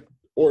 you like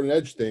Orton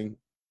Edge thing.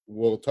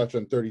 We'll touch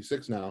on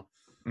 36 now.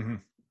 Mm-hmm.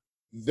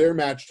 Their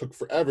match took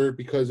forever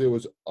because it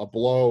was a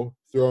blow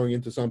throwing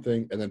into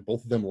something and then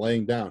both of them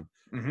laying down.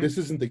 Mm-hmm. This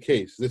isn't the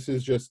case. This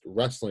is just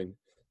wrestling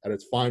at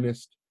its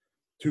finest.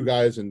 2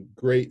 guys in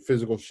great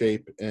physical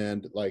shape,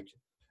 and, like,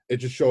 it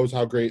just shows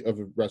how great of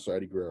a wrestler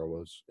Eddie Guerrero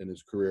was, and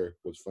his career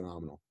was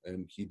phenomenal.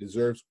 And he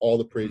deserves all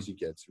the praise he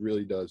gets. He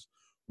really does.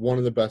 One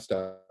of the best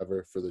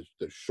ever for the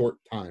short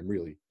time,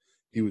 really,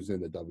 he was in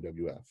the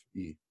WWF,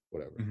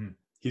 whatever. Mm-hmm.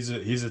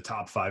 He's a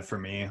top 5 for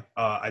me.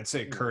 I'd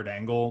say Kurt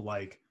Angle,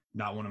 like,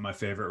 not one of my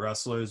favorite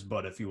wrestlers,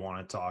 but if you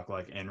want to talk,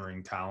 like,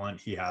 in-ring talent,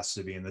 he has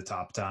to be in the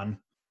top 10.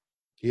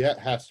 He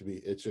has to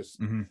be. It's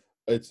just,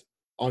 it's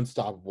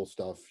unstoppable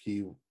stuff.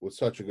 He was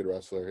such a good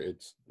wrestler.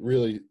 It's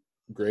really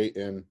great.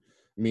 And,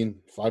 I mean,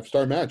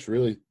 5-star match,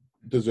 really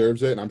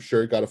deserves it. And I'm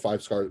sure it got a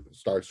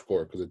 5-star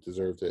score because it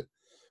deserves it.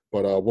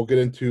 But we'll get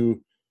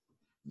into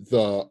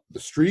the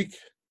streak,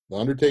 The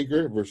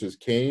Undertaker versus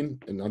Kane.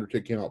 And The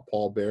Undertaker came out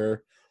Paul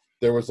Bearer.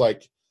 There was,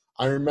 like,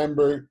 I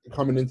remember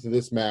coming into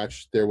this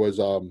match, there was,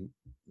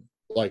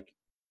 like,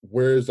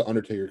 where's The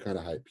Undertaker kind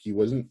of hype? He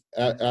wasn't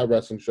at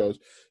wrestling shows.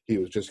 He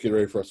was just getting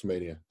ready for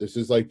WrestleMania. This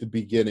is like the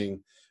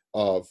beginning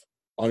of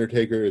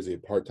Undertaker is a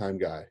part-time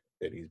guy,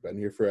 and he's been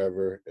here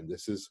forever, and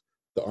this is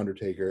The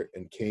Undertaker.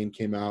 And Kane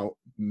came out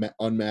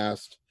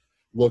unmasked,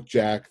 looked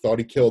jacked, thought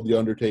he killed The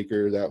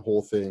Undertaker, that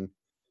whole thing,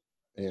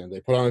 and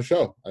they put on a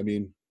show. I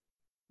mean,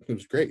 it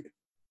was great.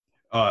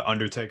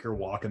 Undertaker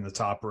walking the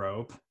top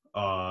rope.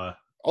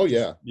 Oh,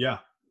 yeah. Yeah,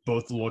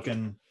 both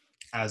looking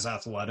as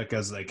athletic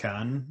as they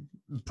can.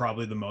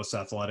 Probably the most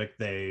athletic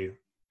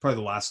probably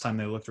the last time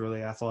they looked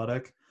really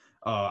athletic.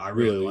 I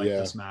really like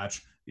this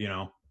match.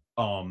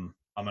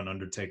 I'm an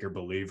Undertaker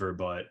believer,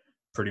 but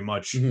pretty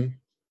much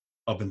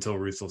up until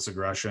Ruthless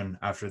Aggression.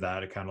 After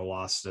that, it kind of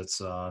lost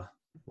its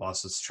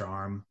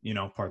charm.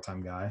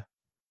 Part-time guy.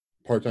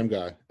 part-time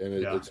guy,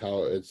 and Yeah. it's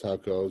how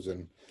it goes.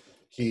 And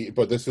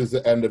but this is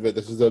the end of it.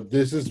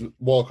 This is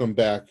welcome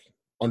back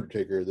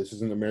Undertaker. This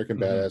is an American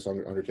Badass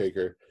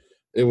Undertaker.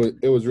 It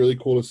was really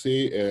cool to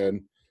see,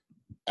 and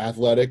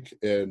athletic,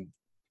 and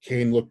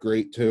Kane looked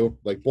great too.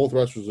 Like both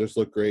wrestlers just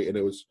looked great,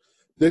 and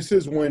this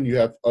is when you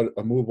have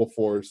a movable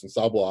force,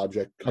 unstoppable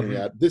object coming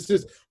at. This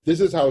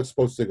is how it's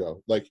supposed to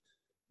go. Like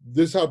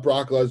this is how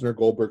Brock Lesnar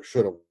Goldberg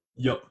should have.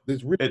 Yep.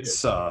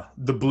 It's the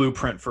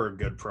blueprint for a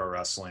good pro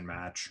wrestling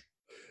match.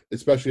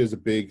 Especially as a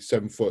big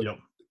 7-foot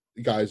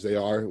guys they're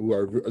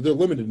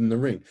limited in the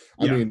ring.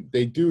 I mean,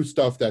 they do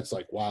stuff that's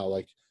like, wow,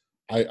 like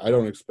I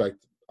don't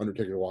expect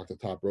Undertaker to walk the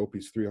top rope.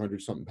 He's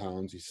 300 something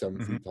pounds. He's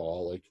 7 feet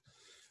tall. Like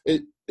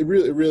it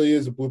really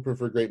is a blueprint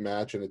for a great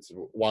match, and it's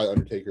why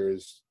Undertaker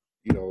is,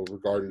 you know,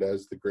 regarded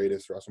as the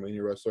greatest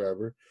WrestleMania wrestler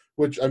ever,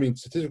 which I mean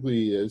statistically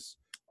he is.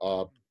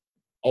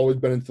 Always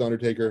been into the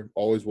Undertaker,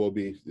 always will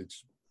be.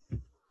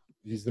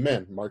 He's the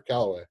man, Mark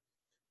Calloway.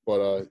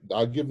 But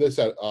I'll give this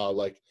at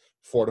like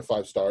 4 to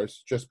 5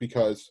 stars, just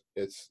because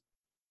it's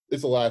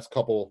the last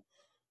couple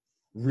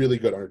really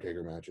good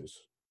Undertaker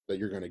matches that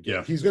you're gonna get.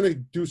 Yeah. He's gonna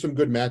do some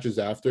good matches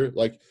after,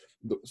 like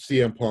the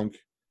CM Punk,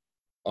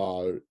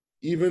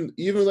 even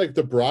like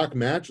the Brock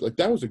match. Like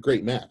that was a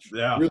great match.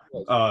 Yeah,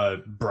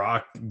 really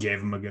Brock gave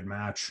him a good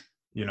match,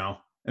 you know,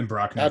 and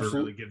Brock never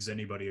really gives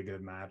anybody a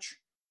good match.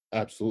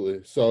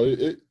 Absolutely. So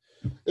it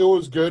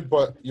was good,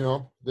 but you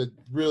know, that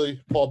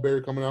really Paul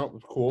Bearer coming out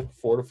was cool.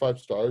 4 to 5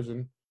 stars,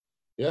 and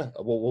yeah,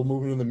 we'll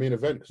move into the main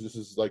event because this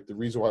is like the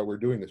reason why we're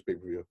doing this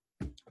pay-per-view.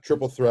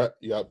 Triple threat.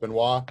 You got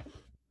Benoit,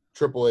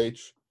 Triple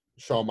H,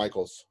 Shawn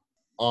Michaels.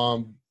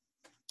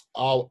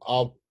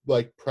 I'll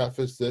like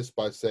preface this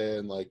by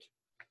saying like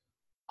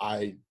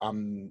I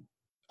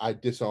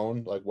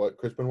disown like what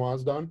Chris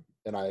Benoit's done,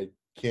 and I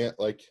can't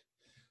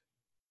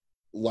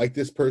like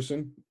this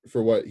person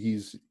for what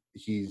he's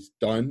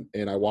done.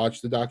 And I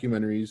watched the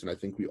documentaries, and I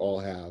think we all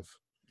have.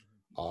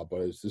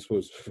 But this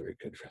was a very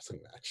good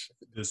wrestling match.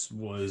 This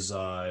was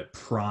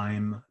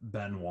prime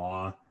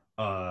Benoit.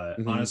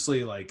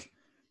 Honestly, like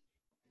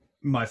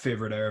my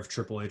favorite era of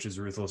Triple H is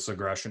Ruthless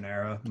Aggression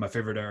era. My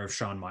favorite era of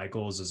Shawn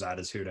Michaels is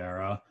Attitude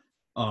era.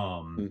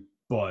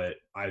 But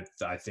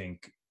I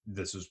think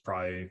this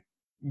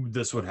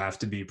would have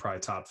to be probably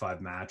top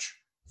 5 match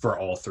for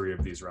all 3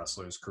 of these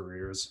wrestlers'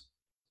 careers.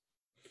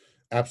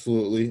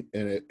 Absolutely,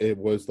 and it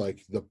was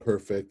like the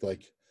perfect,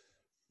 like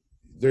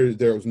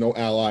there was no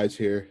allies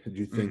here. Did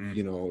you think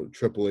you know,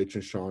 Triple H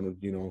and Shawn would,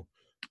 you know,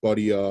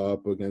 buddy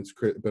up against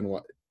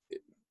Benoit?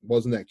 It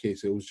wasn't that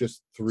case. It was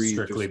just 3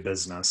 strictly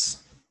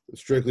business,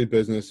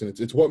 and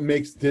it's what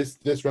makes this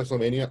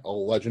WrestleMania a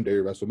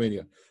legendary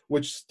WrestleMania,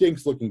 which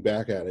stinks looking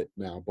back at it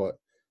now, but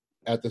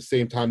at the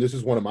same time, this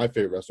is one of my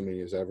favorite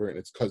WrestleManias ever, and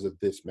it's because of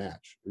this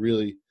match.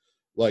 Really,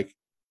 like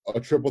a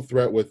triple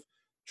threat with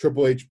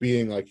Triple H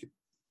being like,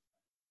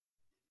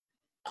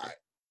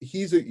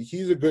 he's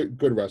a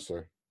good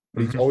wrestler.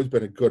 But he's always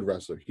been a good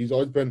wrestler. He's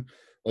always been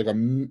like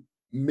a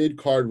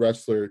mid-card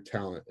wrestler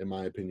talent, in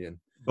my opinion.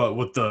 But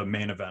with the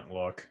main event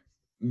look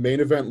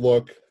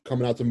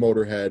coming out to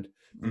Motorhead,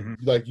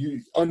 like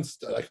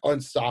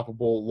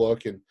unstoppable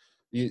look, and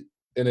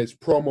his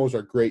promos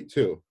are great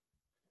too.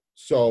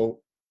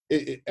 So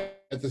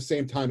at the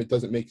same time, it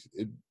doesn't make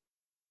it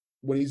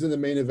when he's in the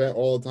main event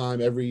all the time,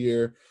 every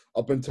year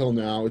up until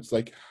now. It's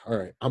like, all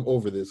right, I'm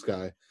over this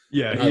guy.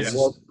 Yeah,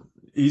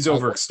 he's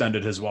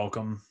overextended his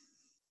welcome.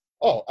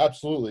 Oh,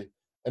 absolutely.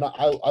 And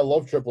I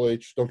love Triple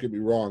H, don't get me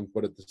wrong,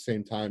 but at the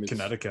same time, it's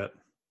Connecticut,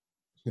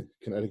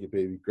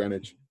 baby,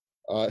 Greenwich.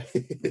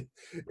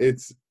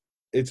 It's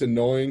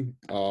annoying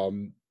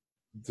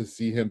to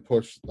see him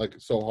push like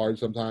so hard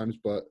sometimes,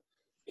 but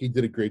he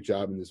did a great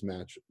job in this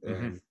match,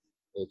 and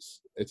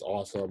it's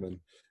awesome.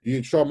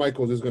 And Shawn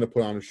Michaels is going to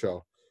put on a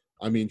show.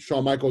 I mean,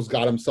 Shawn Michaels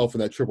got himself in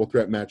that triple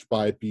threat match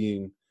by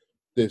being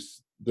the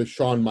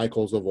Shawn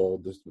Michaels of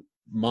old, this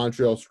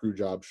Montreal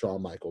Screwjob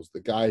Shawn Michaels, the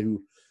guy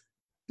who.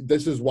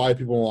 This is why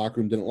people in the locker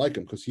room didn't like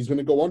him, because he's going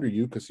to go under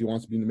you because he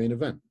wants to be in the main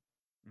event.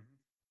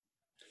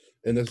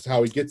 And this is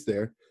how he gets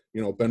there.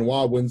 You know,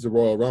 Benoit wins the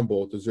Royal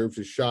Rumble, deserves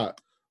his shot.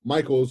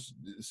 Michaels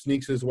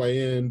sneaks his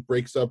way in,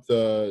 breaks up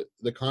the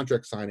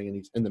contract signing, and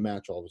he's in the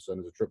match all of a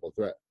sudden as a triple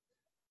threat.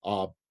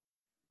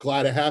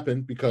 Glad it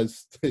happened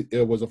because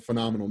it was a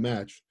phenomenal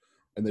match,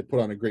 and they put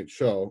on a great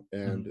show,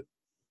 and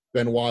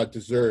Benoit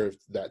deserved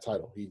that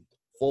title. He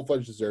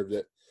full-fledged deserved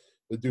it.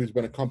 The dude's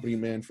been a company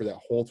man for that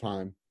whole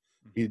time.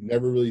 He'd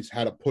never really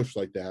had a push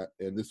like that,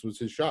 and this was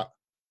his shot.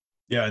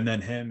 Yeah, and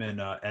then him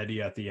and Eddie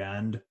at the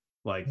end,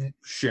 like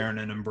sharing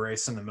an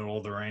embrace in the middle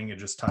of the ring, it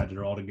just tied it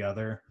all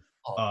together.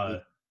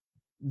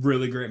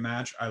 Really great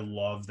match. I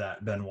love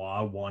that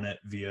Benoit won it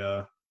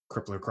via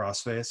crippler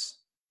crossface.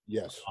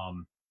 Yes.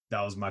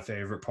 That was my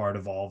favorite part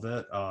of all of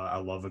it. I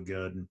love a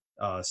good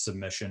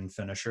submission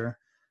finisher.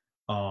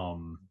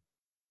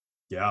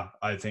 Yeah,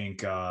 I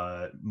think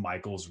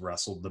Michaels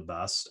wrestled the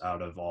best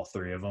out of all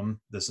 3 of them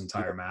this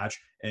entire match,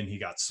 and he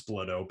got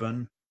split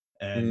open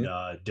and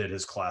did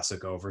his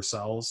classic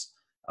oversells.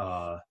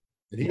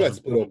 And he got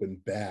split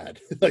open bad.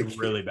 Like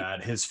really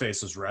bad. His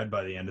face was red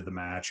by the end of the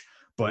match.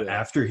 But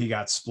after he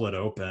got split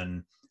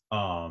open,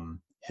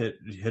 hit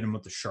him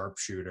with the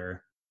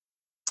sharpshooter,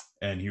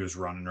 and he was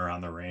running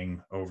around the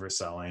ring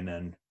overselling,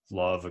 and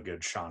love a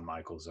good Shawn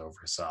Michaels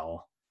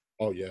oversell.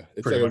 Oh yeah.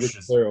 It's pretty like a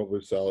Ric Flair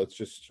oversell. It's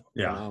just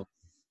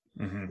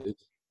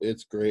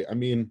it's great. I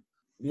mean,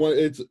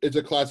 it's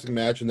a classic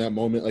match, and that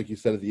moment, like you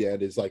said at the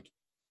end, is like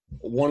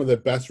one of the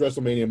best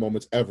WrestleMania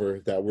moments ever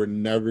that we're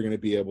never going to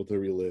be able to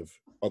relive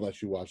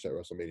unless you watch that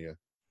WrestleMania.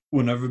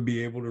 We'll never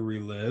be able to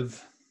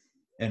relive,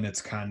 and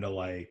it's kind of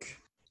like,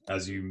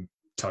 as you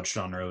touched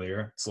on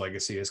earlier, its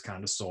legacy is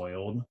kind of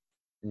soiled,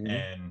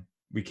 and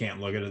we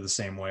can't look at it the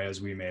same way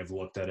as we may have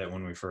looked at it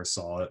when we first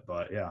saw it.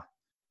 But yeah,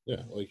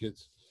 like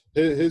it's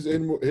his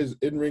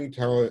in-ring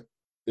talent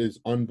is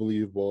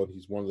unbelievable, and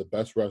he's one of the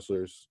best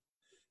wrestlers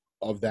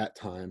of that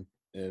time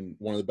and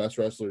one of the best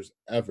wrestlers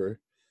ever.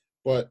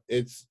 But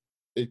it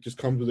just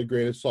comes with a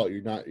grain of salt.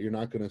 You're not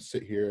going to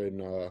sit here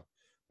and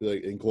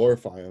and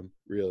glorify him,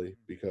 really,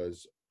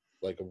 because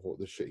like of what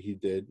the shit he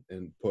did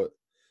and put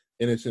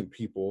innocent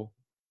people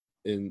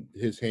in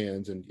his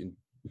hands and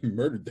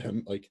murdered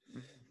them. Like,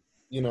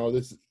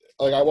 this,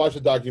 like, I watched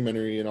a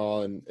documentary and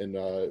all, and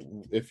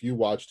if you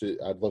watched it,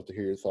 I'd love to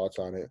hear your thoughts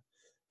on it.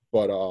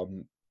 But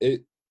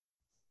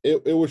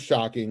it was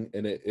shocking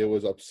and it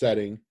was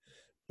upsetting.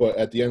 But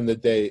at the end of the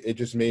day, it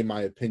just made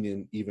my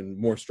opinion even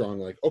more strong.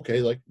 Like, okay,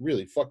 like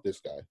really, fuck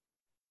this guy.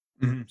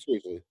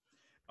 Seriously.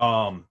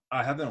 I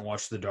haven't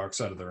watched The Dark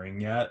Side of the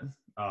Ring yet.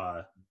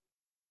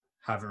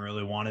 Haven't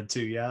really wanted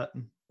to yet,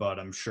 but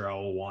I'm sure I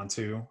will want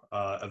to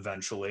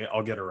eventually.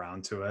 I'll get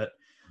around to it.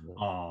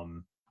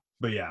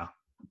 But yeah,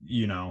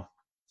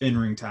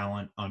 in-ring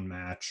talent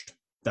unmatched.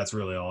 That's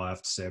really all I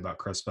have to say about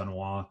Chris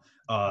Benoit.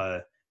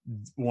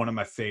 One of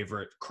my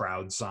favorite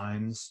crowd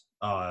signs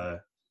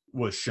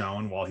was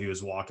shown while he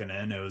was walking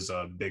in. It was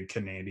a big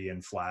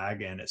Canadian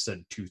flag, and it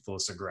said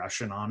 "Toothless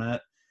Aggression" on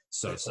it.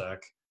 So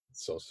sick.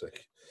 So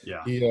sick.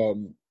 Yeah.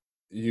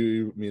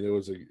 It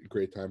was a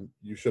great time.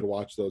 You should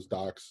watch those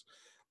docs.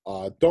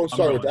 Don't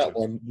start with that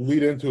one.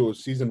 Lead into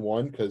season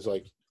 1 because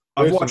like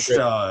I've watched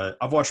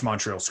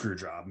Montreal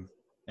Screwjob,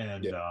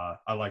 and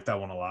I like that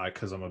one a lot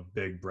because I'm a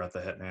big Bret the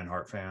Hitman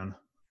Hart fan.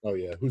 Oh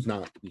yeah, who's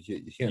not?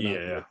 You can't.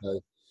 Yeah.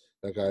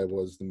 That guy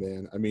was the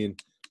man. I mean,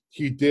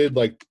 he did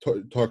like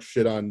talk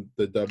shit on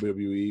the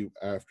WWE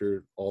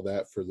after all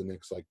that for the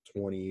next like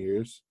 20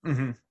 years.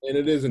 And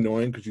it is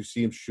annoying because you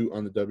see him shoot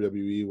on the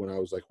WWE when I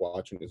was like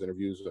watching his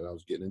interviews and I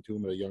was getting into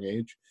him at a young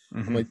age.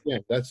 I'm like, yeah,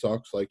 that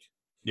sucks. Like,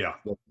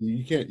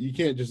 you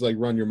can't just like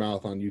run your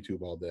mouth on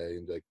YouTube all day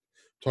and like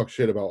talk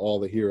shit about all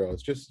the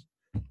heroes. Just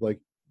like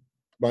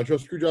Montreal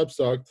Screwjob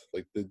sucked.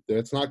 Like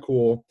that's not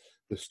cool.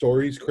 The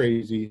story's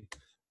crazy,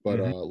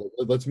 but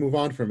let's move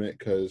on from it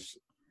because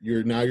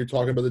you're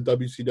talking about the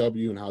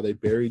WCW and how they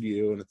buried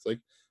you, and it's like,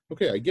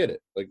 okay, I get it.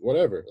 Like,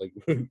 whatever. Like,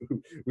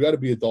 we got to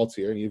be adults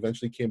here, and he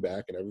eventually came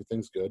back, and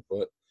everything's good.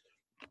 But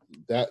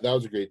that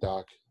was a great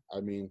doc. I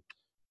mean,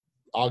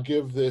 I'll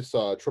give this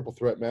triple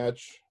threat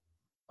match.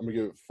 I'm gonna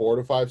give it 4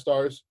 to 5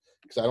 stars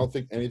because I don't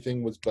think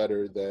anything was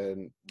better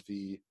than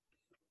the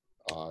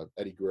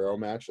Eddie Guerrero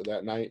match of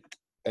that night.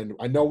 And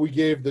I know we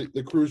gave the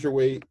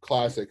Cruiserweight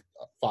Classic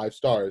 5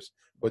 stars,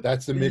 but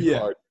that's the mid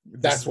card.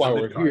 That's why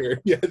we're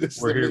here. Yeah,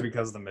 we're here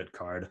because of the mid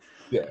card.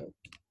 Yeah.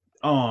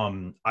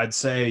 I'd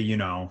say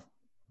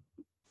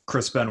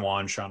Chris Benoit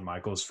and Shawn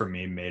Michaels for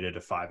me made it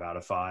a 5 out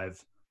of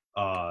 5.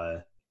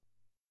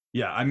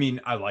 Yeah, I mean,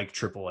 I like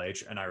Triple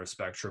H and I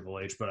respect Triple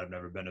H, but I've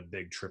never been a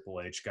big Triple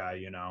H guy.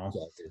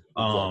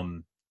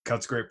 Exactly.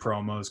 Cuts great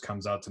promos,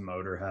 comes out to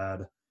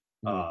Motorhead.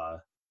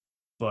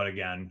 But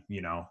again,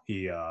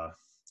 he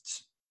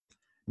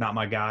not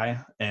my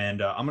guy,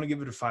 and I'm gonna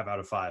give it a 5 out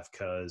of 5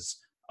 because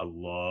I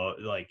love,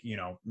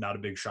 not a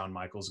big Shawn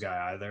Michaels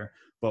guy either,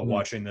 but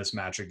watching this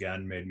match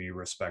again made me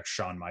respect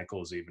Shawn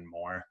Michaels even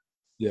more.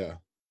 Yeah.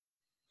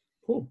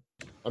 Cool.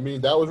 I mean,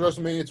 that was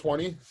WrestleMania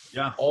 20.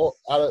 Yeah. All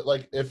out of,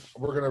 like, if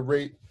we're gonna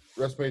rate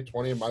WrestleMania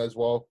 20, might as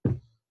well.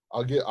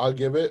 I'll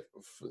give it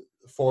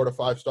 4 to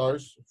 5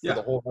 stars for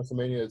the whole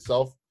WrestleMania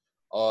itself.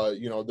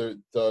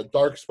 The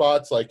dark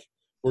spots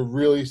were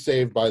really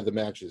saved by the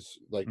matches,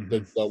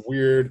 the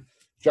weird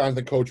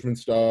Jonathan Coachman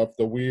stuff,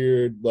 the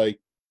weird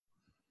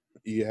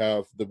you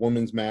have the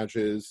women's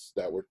matches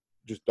that were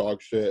just dog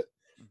shit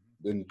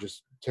and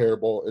just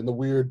terrible, and the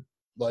weird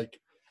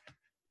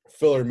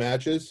filler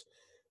matches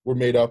were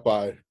made up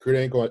by Kurt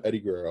Angle and Eddie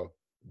Guerrero,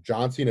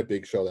 John Cena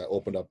Big Show that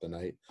opened up the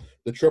night,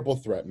 the triple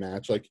threat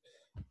match,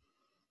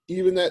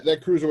 even that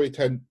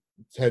Cruiserweight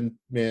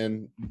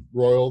 10-man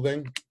Royal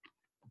thing.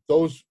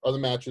 Those are the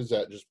matches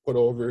that just put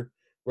over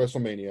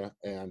WrestleMania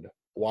and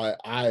why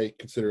I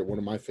consider it one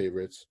of my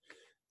favorites.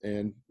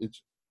 And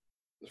it's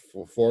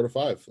 4 to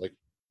 5,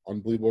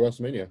 unbelievable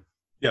WrestleMania.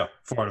 Yeah,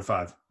 4 to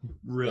 5.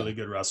 Really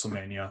good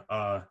WrestleMania.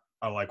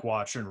 I like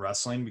watching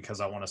wrestling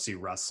because I want to see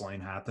wrestling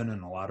happen,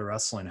 and a lot of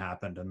wrestling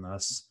happened in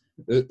this.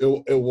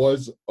 It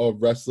was a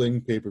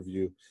wrestling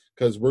pay-per-view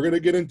because we're going to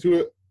get into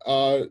it,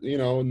 in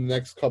the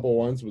next couple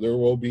ones, but there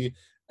will be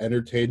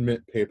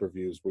entertainment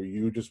pay-per-views where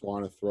you just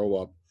want to throw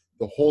up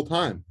the whole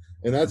time.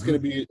 And that's gonna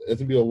be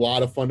a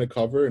lot of fun to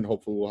cover, and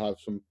hopefully we'll have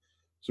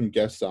some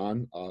guests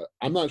on.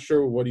 I'm not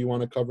sure, what do you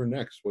want to cover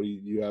next? What do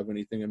you have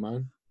anything in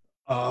mind?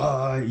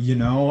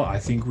 I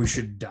think we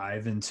should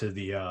dive into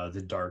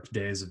the dark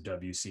days of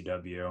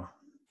WCW,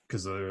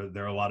 because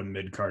there are a lot of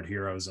mid-card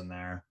heroes in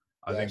there.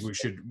 I think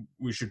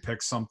we should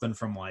pick something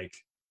from like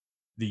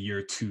the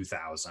year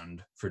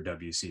 2000 for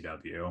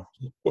WCW.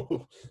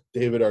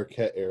 David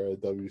Arquette era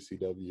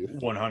WCW.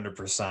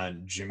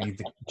 100%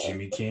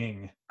 Jimmy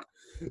King.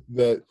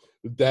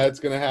 That's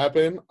gonna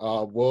happen.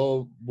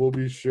 We'll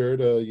be sure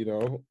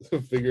to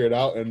figure it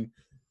out, and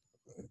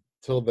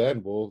till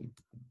then we'll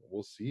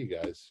see you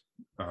guys.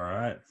 All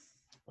right.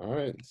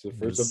 It's the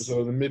first episode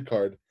of the mid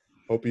card.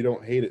 Hope you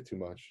don't hate it too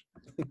much.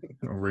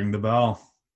 Ring the bell.